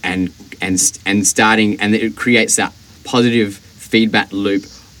 right? And starting, and it creates that positive feedback loop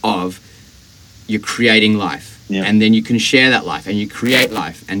of you're creating life, and then you can share that life, and you create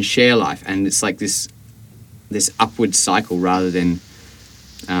life and share life, and it's like this upward cycle rather than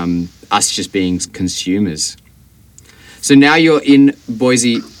us just being consumers. So now you're in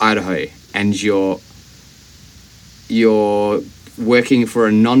Boise, Idaho, and you're working for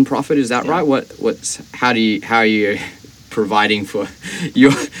a non-profit. Is that right? How are you providing for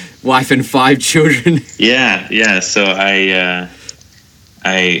your wife and 5 children? Yeah. So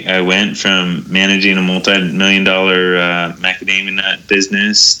I went from managing a multi-million-dollar macadamia nut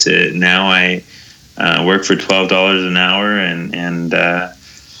business to now I work for $12 an hour, and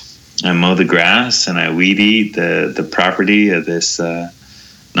I mow the grass and I weed eat the property of this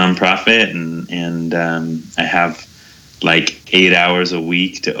nonprofit, and I have like 8 hours a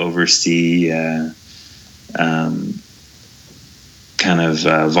week to oversee kind of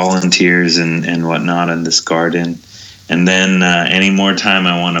volunteers and whatnot in this garden. And then any more time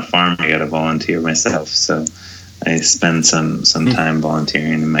I want to farm, I got to volunteer myself. So I spend some time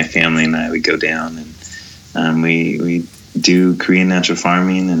volunteering, and my family and I would go down and we do Korean natural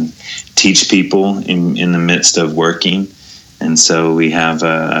farming and teach people in the midst of working. And so we have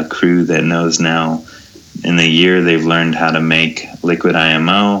a crew that knows now. In a year, they've learned how to make liquid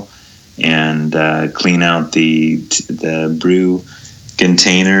IMO and clean out the brew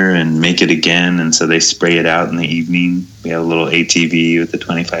container and make it again. And so they spray it out in the evening. We have a little ATV with a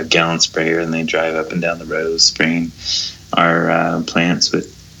 25-gallon sprayer, and they drive up and down the rows spraying our plants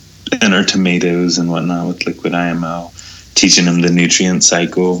and our tomatoes and whatnot with liquid IMO, teaching them the nutrient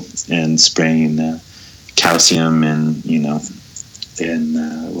cycle and spraying calcium and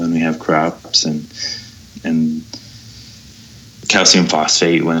when we have crops, and calcium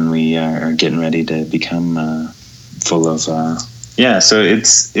phosphate when we are getting ready to become full of so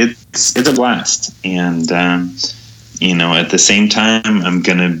it's a blast. And at the same time, I'm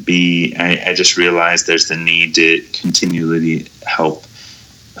gonna be I just realized there's the need to continually help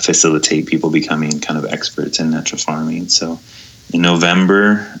facilitate people becoming kind of experts in natural farming. So in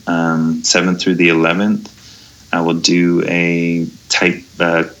November 7th through the 11th, I will do a type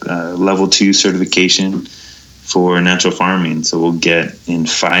level 2 certification for natural farming. So we'll get in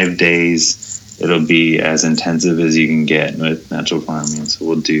 5 days. It'll be as intensive as you can get with natural farming. So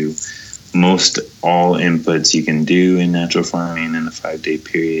we'll do most all inputs you can do in natural farming in a 5-day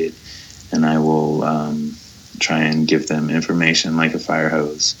period. And I will try and give them information like a fire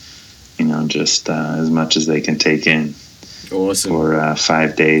hose, just as much as they can take in. Awesome. For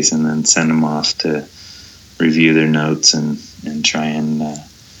 5 days, and then send them off to review their notes and try and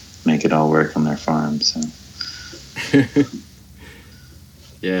make it it all work on their farm. So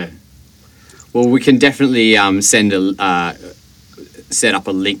yeah. Well, we can definitely set up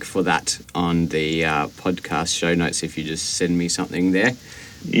a link for that on the podcast show notes if you just send me something there.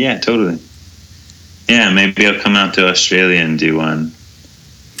 Yeah, totally. Yeah, maybe I'll come out to Australia and do one.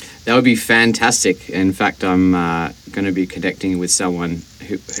 That would be fantastic. In fact, I'm going to be connecting with someone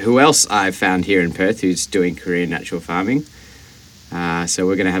who else I've found here in Perth who's doing Korean natural farming. So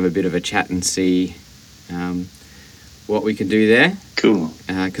we're going to have a bit of a chat and see what we can do there. Cool.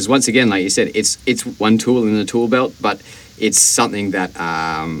 Because once again, like you said, it's one tool in the tool belt, but it's something that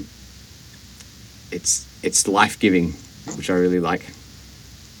it's life-giving, which I really like.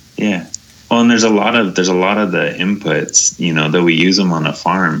 Yeah. Well, and there's a lot of the inputs, that we use them on a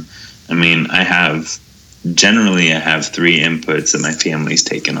farm. I mean, I have 3 inputs that my family's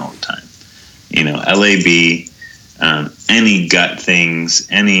taken all the time. LAB, any gut things,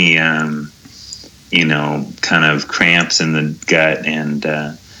 any kind of cramps in the gut, and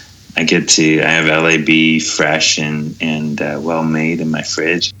I have LAB fresh and well made in my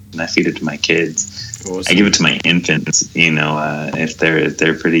fridge, and I feed it to my kids. Awesome. I give it to my infants, if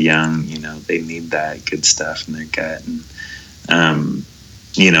they're pretty young, they need that good stuff in their gut, and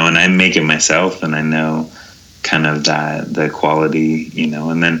and I make it myself, and I know kind of the quality,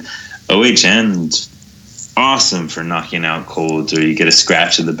 and then OHN's awesome for knocking out colds, or you get a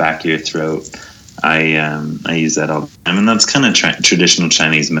scratch at the back of your throat. I use that all the time, and that's kind of traditional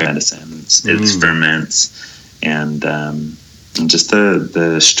Chinese medicine. It's ferments and just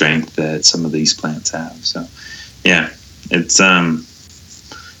the strength that some of these plants have. So yeah, it's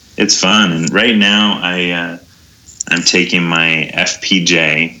fun. And right now I'm taking my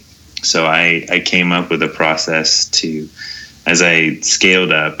FPJ. So I came up with a process as I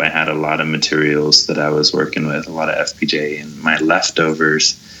scaled up, I had a lot of materials that I was working with, a lot of FPJ, and my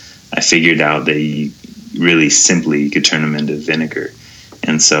leftovers, I figured out that you could turn them into vinegar.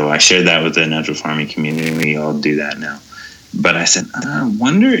 And so I shared that with the natural farming community, and we all do that now. But I said, I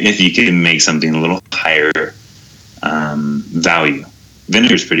wonder if you can make something a little higher value.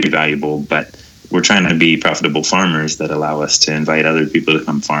 Vinegar is pretty valuable, but we're trying to be profitable farmers that allow us to invite other people to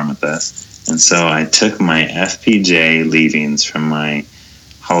come farm with us. And so I took my FPJ leavings from my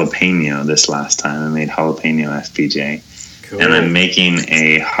jalapeno this last time. I made jalapeno FPJ. Cool. And I'm making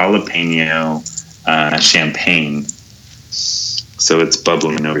a jalapeno champagne. So it's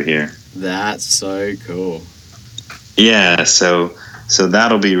bubbling over here. That's so cool. Yeah, so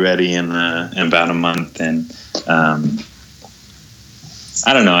that'll be ready in about a month, and I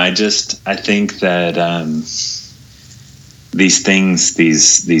don't know. I think that these things,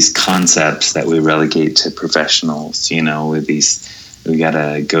 these concepts that we relegate to professionals, with these, we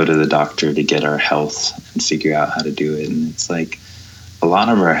gotta go to the doctor to get our health and figure out how to do it, and it's like a lot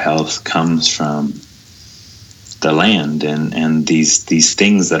of our health comes from the land and these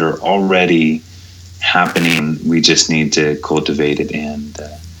things that are already happening. We just need to cultivate it and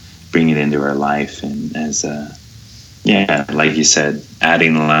bring it into our life, and as like you said,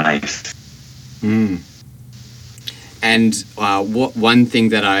 adding life. And one thing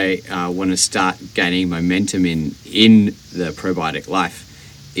that I want to start gaining momentum in the probiotic life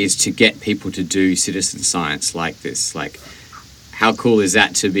is to get people to do citizen science like this. Like, how cool is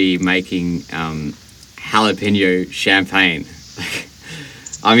that to be making jalapeno champagne?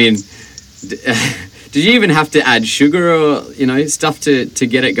 I mean, did you even have to add sugar or stuff to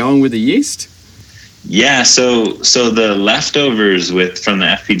get it going with the yeast? Yeah, so the leftovers from the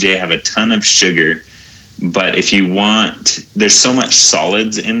FPJ have a ton of sugar, but if you want, there's so much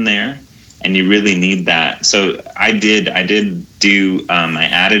solids in there, and you really need that. So I added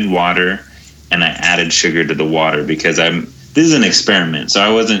water, and I added sugar to the water because this is an experiment, so I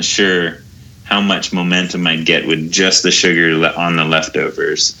wasn't sure how much momentum I'd get with just the sugar on the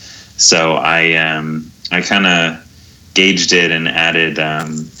leftovers. So I kind of gauged it and added.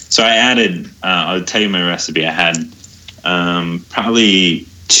 So I added. I'll tell you my recipe. I had probably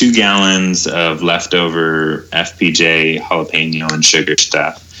 2 gallons of leftover FPJ, jalapeno, and sugar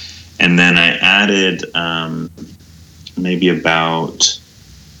stuff, and then I added maybe about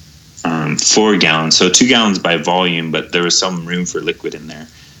 4 gallons. So 2 gallons by volume, but there was some room for liquid in there.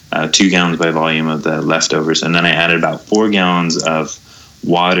 2 gallons by volume of the leftovers, and then I added about 4 gallons of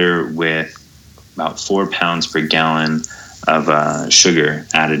water with about 4 pounds per gallon of sugar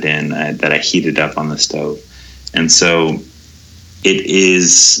added in that I heated up on the stove. And so it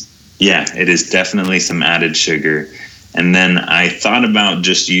is definitely some added sugar. And then I thought about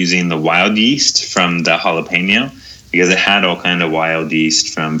just using the wild yeast from the jalapeno because it had all kind of wild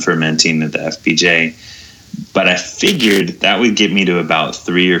yeast from fermenting at the FPJ. but I figured that would get me to about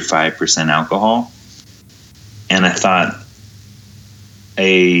 3 or 5% alcohol. And I thought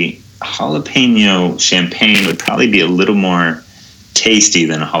a jalapeno champagne would probably be a little more tasty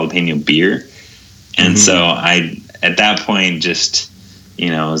than a jalapeno beer. And so I, at that point, just, you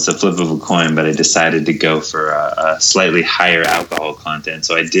know, it's a flip of a coin, but I decided to go for a slightly higher alcohol content.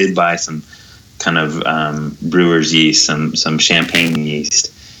 So I did buy some kind of brewer's yeast, some champagne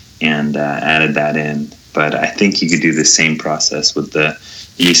yeast, and added that in. But I think you could do the same process with the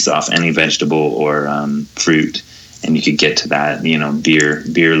yeast off any vegetable or fruit, and you could get to that, you know,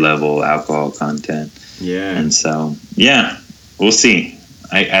 beer level alcohol content. Yeah. And so, yeah, we'll see.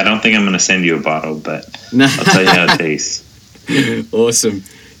 I don't think I'm going to send you a bottle, but I'll tell you how it tastes. Awesome.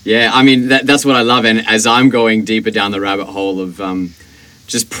 Yeah, I mean, that's what I love. And as I'm going deeper down the rabbit hole of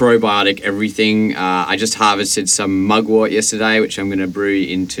just probiotic everything, I just harvested some mugwort yesterday, which I'm going to brew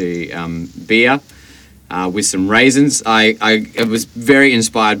into beer with some raisins. I was very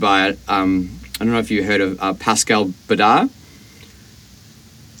inspired by it. I don't know if you heard of Pascal Bedard.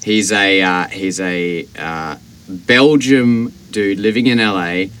 He's a Belgium dude living in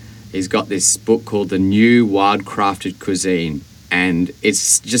LA. He's got this book called The New Wildcrafted Cuisine, and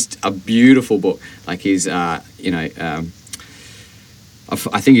it's just a beautiful book. Like he's, I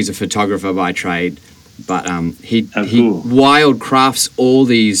think he's a photographer by trade, but he wild crafts all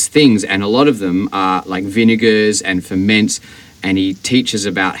these things, and a lot of them are like vinegars and ferments, and he teaches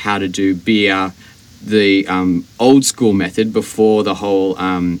about how to do beer the old school method before the whole,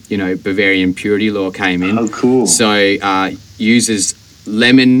 Bavarian purity law came in. Oh, cool. So uses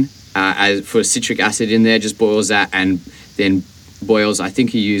lemon as for citric acid in there, just boils that, and then boils, I think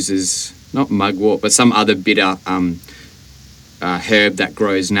he uses, not mugwort, but some other bitter herb that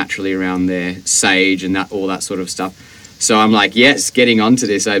grows naturally around there, sage and that all that sort of stuff. So I'm like, yes, getting onto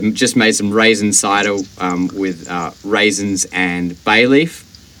this. I just made some raisin cider with raisins and bay leaf.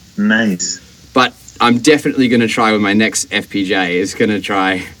 Nice. But I'm definitely going to try with my next FPJ is going to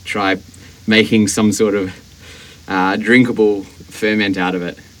try making some sort of drinkable ferment out of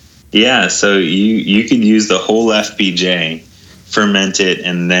it. Yeah, so you could use the whole FPJ, ferment it,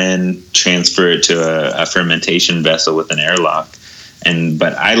 and then transfer it to a fermentation vessel with an airlock.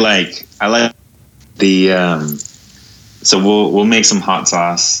 But I like the so we'll make some hot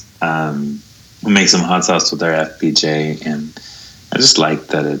sauce. We'll make some hot sauce with our FPJ, and I just like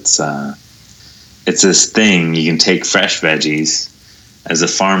that it's this thing you can take fresh veggies. As a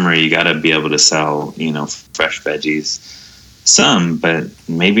farmer, you got to be able to sell, fresh veggies. Some, but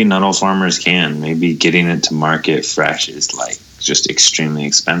maybe not all farmers can. Maybe getting it to market fresh is like just extremely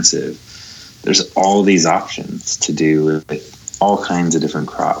expensive. There's all these options to do with all kinds of different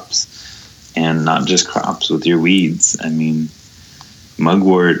crops, and not just crops with your weeds. I mean,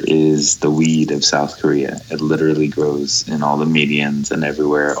 mugwort is the weed of South Korea. It literally grows in all the medians and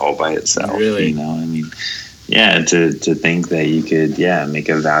everywhere all by itself. Really? To think that you could, make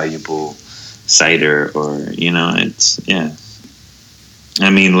a valuable cider or, I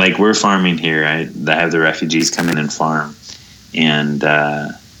mean, like we're farming here. I have the refugees come in and farm, and,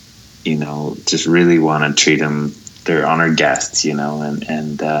 just really want to treat them. They're honored guests, and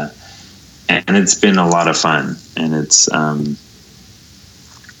it's been a lot of fun. And it's,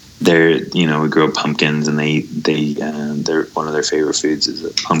 we grow pumpkins, and they're one of their favorite foods is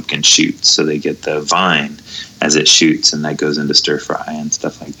a pumpkin shoot. So they get the vine as it shoots, and that goes into stir fry and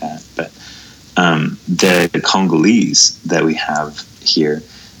stuff like that. But the Congolese that we have here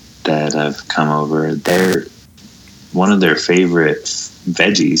that have come over, they're one of their favorite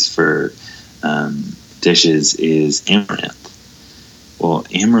veggies for dishes is amaranth. Well,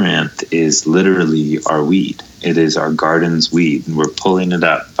 amaranth is literally our weed. It is our garden's weed, and we're pulling it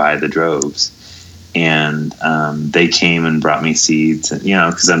up by the droves. And they came and brought me seeds,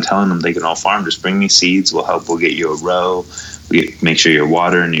 because I'm telling them they can all farm. Just bring me seeds. We'll get you a row. We make sure your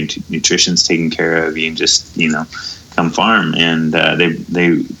water and your nutrition's taken care of. You can just, come farm. And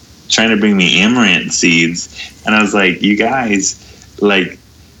they trying to bring me amaranth seeds. And I was like, you guys,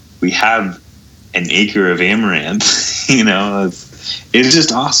 we have an acre of amaranth, it's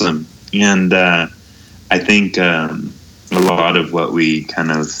just awesome. And I think a lot of what we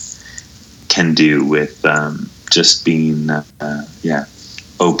kind of can do with just being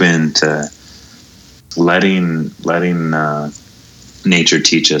open to letting nature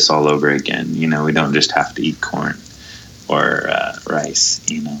teach us all over again. We don't just have to eat corn or rice.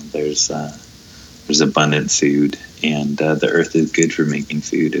 There's abundant food, and the earth is good for making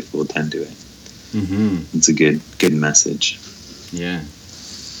food if we'll tend to it. Mm-hmm. It's a good message. Yeah.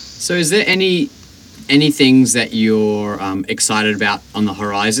 So is there any Any things that you're excited about on the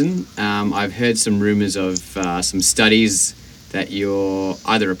horizon? I've heard some rumors of some studies that you're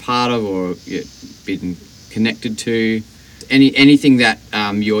either a part of or you've been connected to. Anything that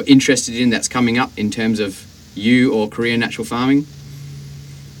you're interested in that's coming up in terms of you or career natural farming?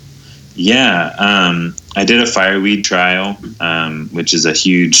 Yeah, I did a fireweed trial, which is a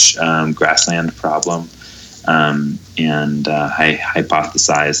huge grassland problem, and I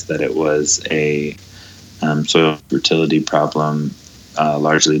hypothesized that it was a soil fertility problem,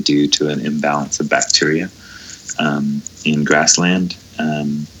 largely due to an imbalance of bacteria in grassland.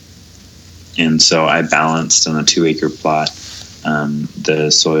 And so I balanced on a 2-acre plot the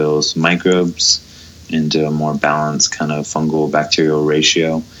soil's microbes into a more balanced kind of fungal bacterial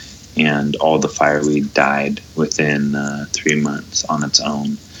ratio, and all the fireweed died within 3 months on its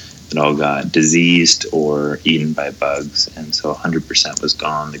own. It all got diseased or eaten by bugs, and so 100% was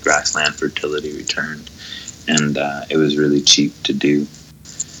gone. The grassland fertility returned, and it was really cheap to do.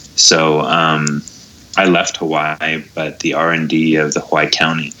 So I left Hawaii, but the R&D of the Hawaii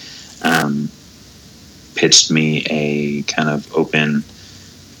County pitched me a kind of open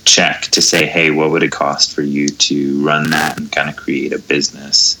check to say, hey, what would it cost for you to run that and kind of create a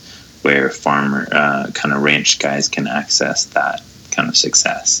business where farmer kind of ranch guys can access that kind of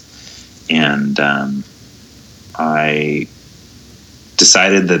success. And I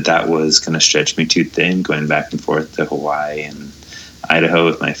decided that was going to stretch me too thin, going back and forth to Hawaii and Idaho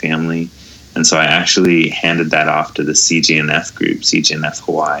with my family. And so I actually handed that off to the CGNF group, CGNF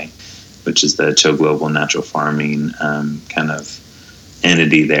Hawaii, which is the Cho Global Natural Farming kind of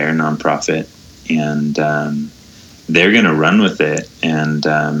entity there, nonprofit. And they're going to run with it and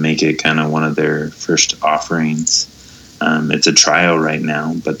make it kind of one of their first offerings. It's a trial right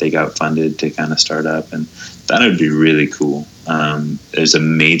now, but they got funded to kind of start up, and that would be really cool. There's a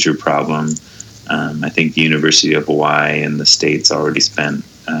major problem. I think the University of Hawaii and the state's already spent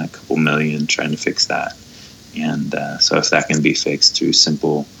a couple million trying to fix that. And so if that can be fixed through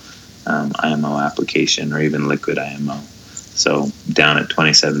simple IMO application or even liquid IMO, so down at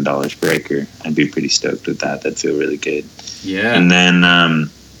 $27 per acre, I'd be pretty stoked with that. That'd feel really good. Yeah. And then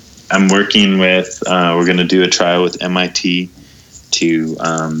I'm working with, we're going to do a trial with MIT to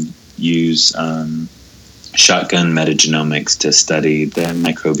use shotgun metagenomics to study the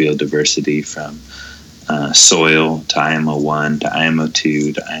microbial diversity from soil to IMO 1 to IMO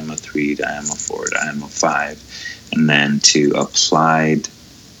 2 to IMO 3 to IMO 4 to IMO 5, and then to applied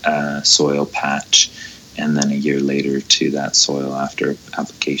soil patch, and then a year later to that soil after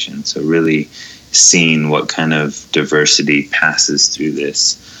application. So really seeing what kind of diversity passes through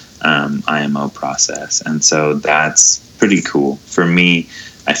this IMO process. And so that's pretty cool. For me,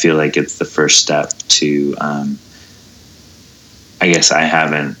 I feel like it's the first step to, I guess I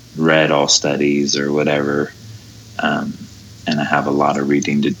haven't read all studies or whatever, and I have a lot of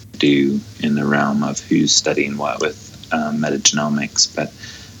reading to do in the realm of who's studying what with metagenomics, but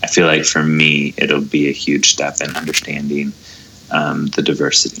I feel like for me, it'll be a huge step in understanding the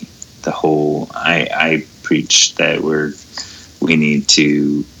diversity. The whole, I preach that we need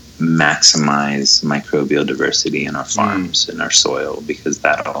to maximize microbial diversity in our farms, in our soil, because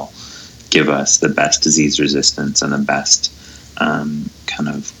that'll give us the best disease resistance and the best kind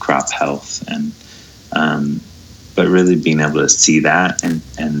of crop health. And but really being able to see that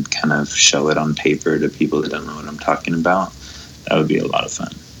and kind of show it on paper to people that don't know what I'm talking about, that would be a lot of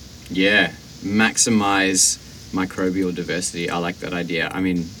fun. Yeah, maximize microbial diversity. I like that idea. I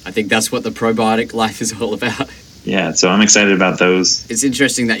mean, I think that's what the probiotic life is all about. Yeah, so I'm excited about those. It's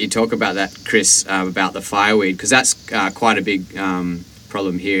interesting that you talk about that, Chris, about the fireweed, because that's quite a big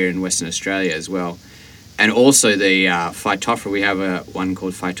problem here in Western Australia as well. And also the Phytophthora, we have one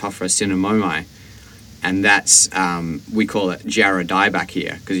called Phytophthora cinnamomi, and that's, we call it Jarrah dieback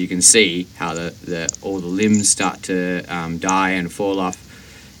here, because you can see how all the limbs start to die and fall off.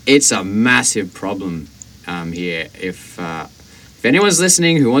 It's a massive problem here. If anyone's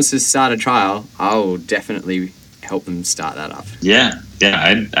listening who wants to start a trial, I'll definitely help them start that up. Yeah,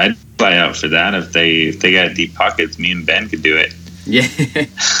 I'd fly out for that. If they got deep pockets, me and Ben could do it. Yeah.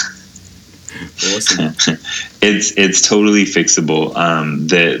 Awesome. It's totally fixable.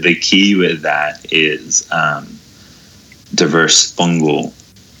 The key with that is diverse fungal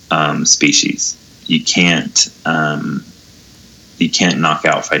species. You can't knock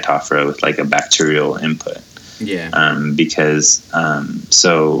out Phytophthora with like a bacterial input. Yeah. Because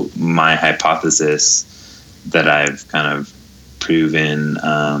so my hypothesis that I've kind of proven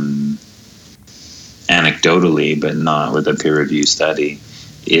anecdotally, but not with a peer review study,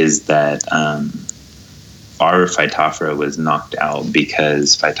 is that our Phytophthora was knocked out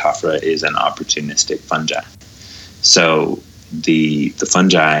because Phytophthora is an opportunistic fungi. So the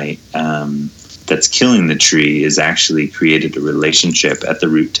fungi that's killing the tree is actually created a relationship at the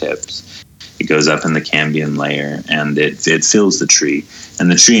root tips. It goes up in the cambium layer and it fills the tree. And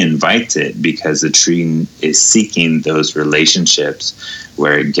the tree invites it because the tree is seeking those relationships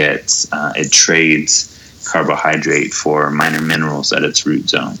where it trades carbohydrate for minor minerals at its root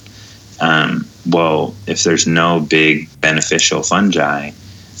zone. Well, if there's no big beneficial fungi,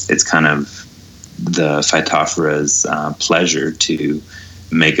 it's kind of the Phytophthора's pleasure to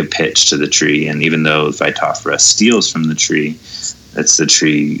make a pitch to the tree. And even though Phytophthora steals from the tree, it's the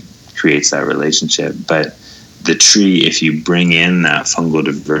tree creates that relationship. But the tree, if you bring in that fungal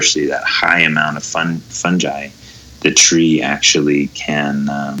diversity, that high amount of fungi, the tree actually can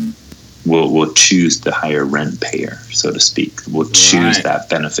will choose the higher rent payer, so to speak. Will choose that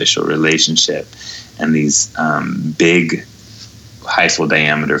beneficial relationship. And these big hyphal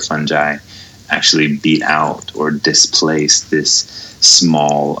diameter fungi actually beat out or displace this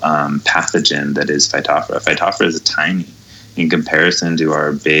small pathogen that is Phytophthora. Phytophthora is tiny in comparison to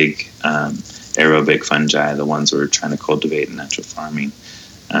our big aerobic fungi, the ones we're trying to cultivate in natural farming.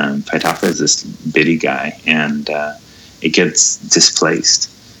 Phytophthora is this bitty guy, and it gets displaced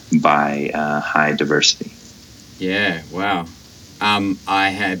by high diversity. Yeah, wow. I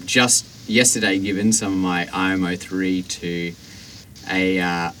have just yesterday given some of my IMO3 to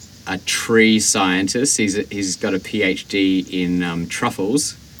a tree scientist. He's got a PhD in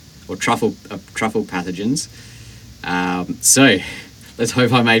truffles or truffle pathogens. So let's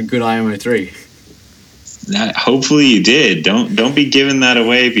hope I made good IMO3. Hopefully you did. Don't be giving that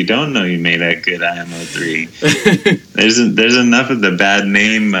away if you don't know you made a good IMO3. There's enough of the bad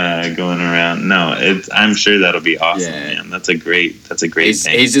name going around. No, I'm sure that'll be awesome, man. That's a great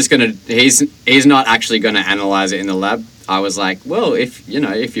thing. He's not actually gonna analyze it in the lab. I was like, well, if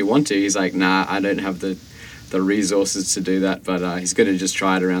you want to. He's like, nah, I don't have the resources to do that, but he's gonna just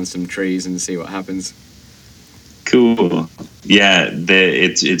try it around some trees and see what happens. Cool. Yeah,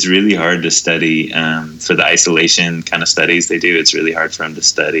 it's really hard to study for the isolation kind of studies they do. It's really hard for them to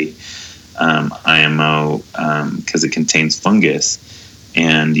study IMO because it contains fungus,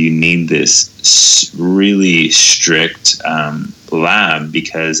 and you need this really strict lab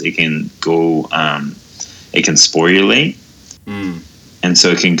because it can go, it can sporulate, and so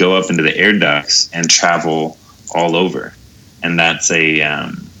it can go up into the air ducts and travel all over, and that's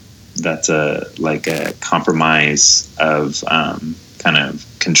a compromise of kind of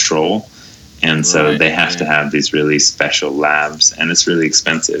control, and so they have to have these really special labs, and it's really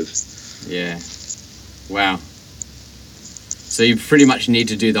expensive. Yeah. Wow. So you pretty much need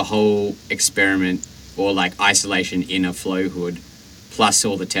to do the whole experiment or like isolation in a flow hood, plus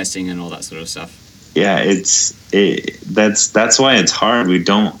all the testing and all that sort of stuff. Yeah, that's why it's hard.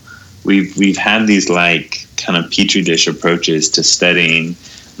 We've had these like kind of petri dish approaches to studying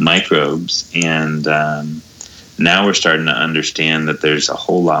microbes, and now we're starting to understand that there's a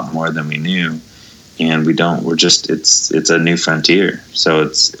whole lot more than we knew, and it's a new frontier.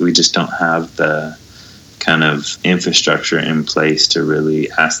 So we just don't have the kind of infrastructure in place to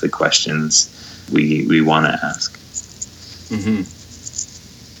really ask the questions we want to ask. Mm-hmm.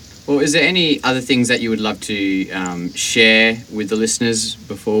 Well, is there any other things that you would love to share with the listeners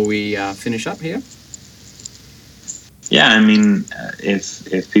before we finish up here? Yeah, I mean,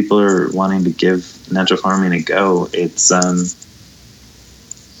 if people are wanting to give natural farming a go, it's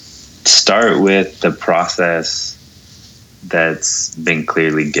start with the process that's been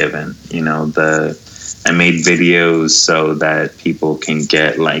clearly given. I made videos so that people can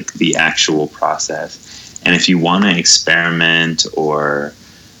get like the actual process. And if you want to experiment or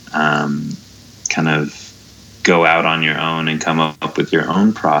kind of go out on your own and come up with your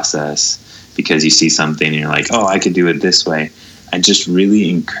own process, because you see something and you're like, oh, I could do it this way, I just really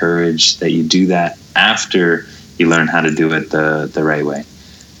encourage that you do that after you learn how to do it the right way.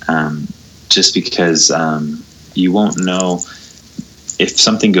 Just because you won't know if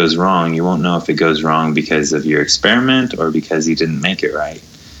something goes wrong, you won't know if it goes wrong because of your experiment or because you didn't make it right.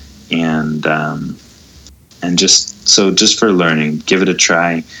 And just for learning, give it a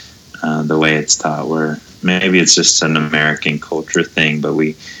try the way it's taught, where maybe it's just an American culture thing, but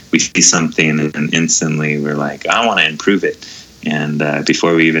we see something and instantly we're like, I want to improve it, and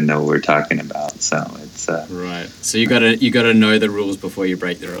before we even know what we're talking about. So it's right. So you gotta know the rules before you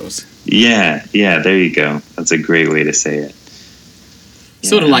break the rules. Yeah. There you go. That's a great way to say it.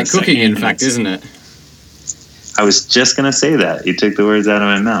 Sort of like cooking, in fact, isn't it? I was just gonna say that. You took the words out of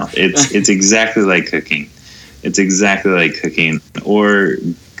my mouth. It's exactly like cooking. It's exactly like cooking or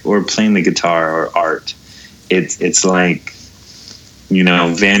playing the guitar or art. it's like,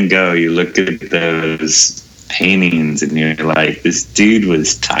 Van Gogh, you look at those paintings and you're like, this dude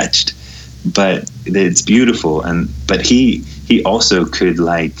was touched, but it's beautiful. But he also could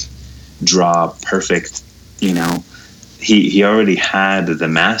like draw perfect, he already had the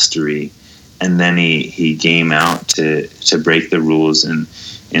mastery, and then he came out to break the rules in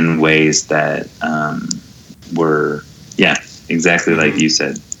ways that were, exactly like you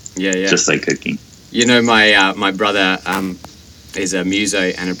said. Yeah. Just like cooking. My brother is a muso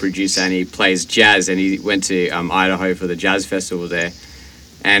and a producer, and he plays jazz, and he went to Idaho for the jazz festival there.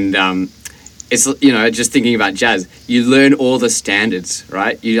 And it's, just thinking about jazz, you learn all the standards,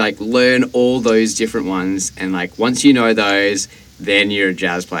 right? You like learn all those different ones, and like once you know those, then you're a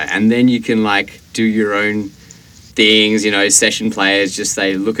jazz player, and then you can like do your own things. Session players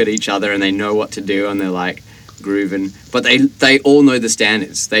they look at each other and they know what to do, and they're like grooving, but they all know the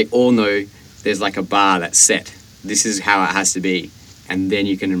standards. They all know there's like a bar that's set. This is how it has to be, and then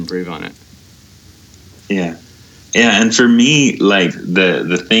you can improve on it. Yeah, and for me, like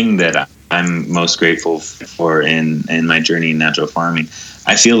the thing that I'm most grateful for in my journey in natural farming,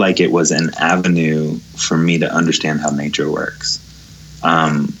 I feel like it was an avenue for me to understand how nature works.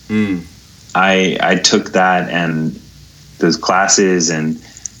 I took that and those classes and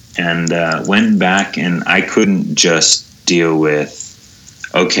went back, and I couldn't just deal with,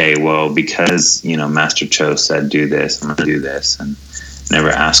 okay, well, because, Master Cho said do this, I'm going to do this, and never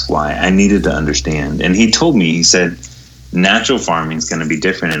ask why. I needed to understand. And he told me, he said, natural farming is going to be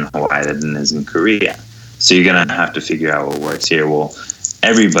different in Hawaii than it is in Korea. So you're going to have to figure out what works here. Well,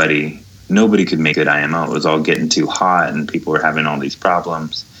 nobody could make good IMO. It was all getting too hot, and people were having all these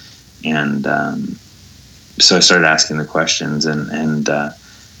problems. And so I started asking the questions,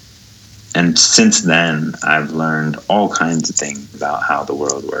 and since then, I've learned all kinds of things about how the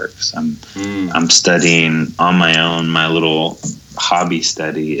world works. I'm studying on my own. My little hobby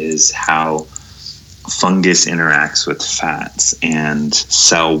study is how fungus interacts with fats, and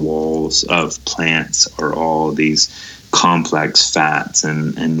cell walls of plants are all these complex fats.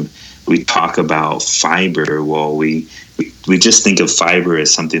 And we talk about fiber. Well, we just think of fiber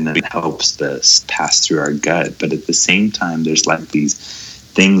as something that helps us pass through our gut. But at the same time, there's like these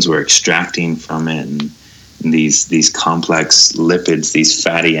things we're extracting from it, and these complex lipids, these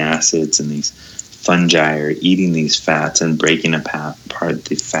fatty acids, and these fungi are eating these fats and breaking apart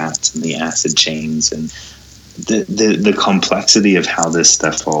the fats and the acid chains, and the complexity of how this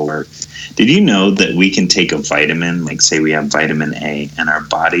stuff all works. Did you know that we can take a vitamin, like say we have vitamin A, and our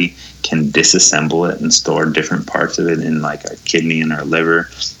body can disassemble it and store different parts of it in like our kidney and our liver,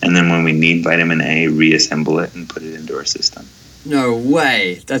 and then when we need vitamin A, reassemble it and put it into our system? No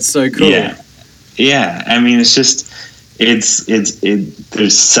way. That's so cool. Yeah. I mean, it's just,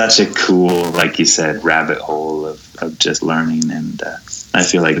 there's such a cool, like you said, rabbit hole of just learning. And I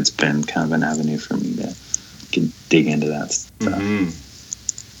feel like it's been kind of an avenue for me to dig into that stuff. Mm-hmm.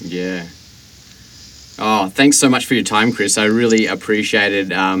 Yeah. Oh, thanks so much for your time, Chris. I really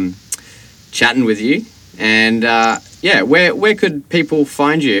appreciated chatting with you. And where could people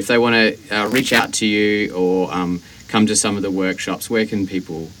find you if they want to reach out to you or come to some of the workshops? Where can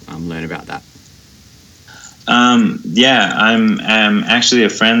people learn about that? I'm actually a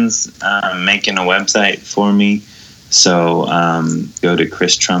friend's making a website for me. So go to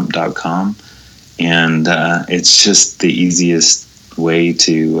christrump.com, and it's just the easiest way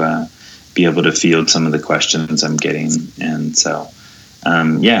to be able to field some of the questions I'm getting. And so,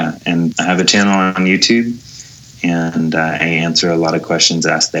 and I have a channel on YouTube, and I answer a lot of questions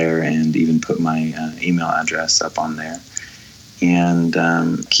asked there, and even put my email address up on there. And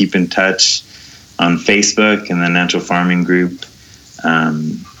keep in touch on Facebook and the Natural Farming Group,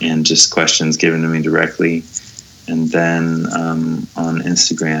 and just questions given to me directly. And then on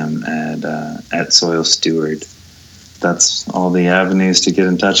Instagram at Soil Steward. That's all the avenues to get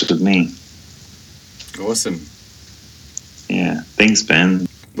in touch with me. Awesome. Yeah. Thanks, Ben.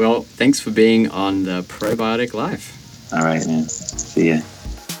 Well, thanks for being on the Probiotic Life. All right, man. See ya.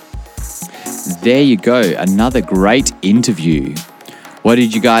 There you go. Another great interview. What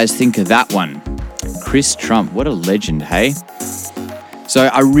did you guys think of that one? Chris Trump, what a legend, hey? So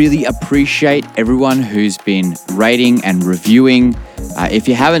I really appreciate everyone who's been rating and reviewing. If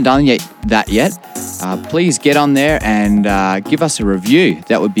you haven't done that yet, please get on there and give us a review.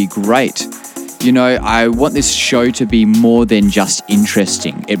 That would be great. I want this show to be more than just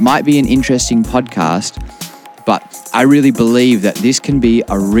interesting. It might be an interesting podcast, but I really believe that this can be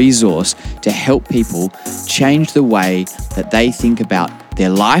a resource to help people change the way that they think about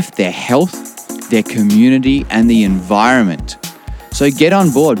their life, their health, their community, and the environment. So get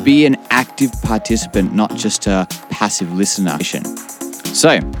on board, be an active participant, not just a passive listener.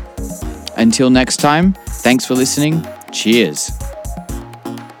 So until next time, thanks for listening. Cheers.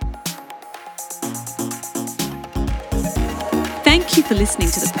 Thank you for listening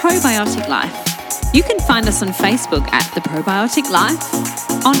to The Probiotic Life. You can find us on Facebook at The Probiotic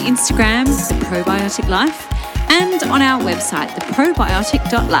Life, on Instagram, The Probiotic Life, and on our website,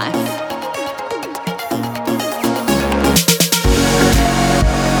 theprobiotic.life.